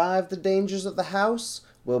adventurers survive the dangers of the house?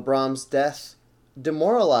 Will Brom's death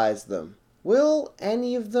demoralize them? Will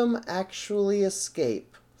any of them actually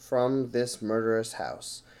escape from this murderous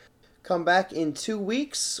house? Come back in 2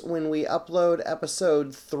 weeks when we upload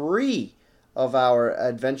episode 3 of our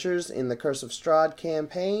adventures in the Curse of Strahd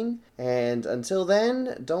campaign. And until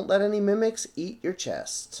then, don't let any mimics eat your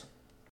chest.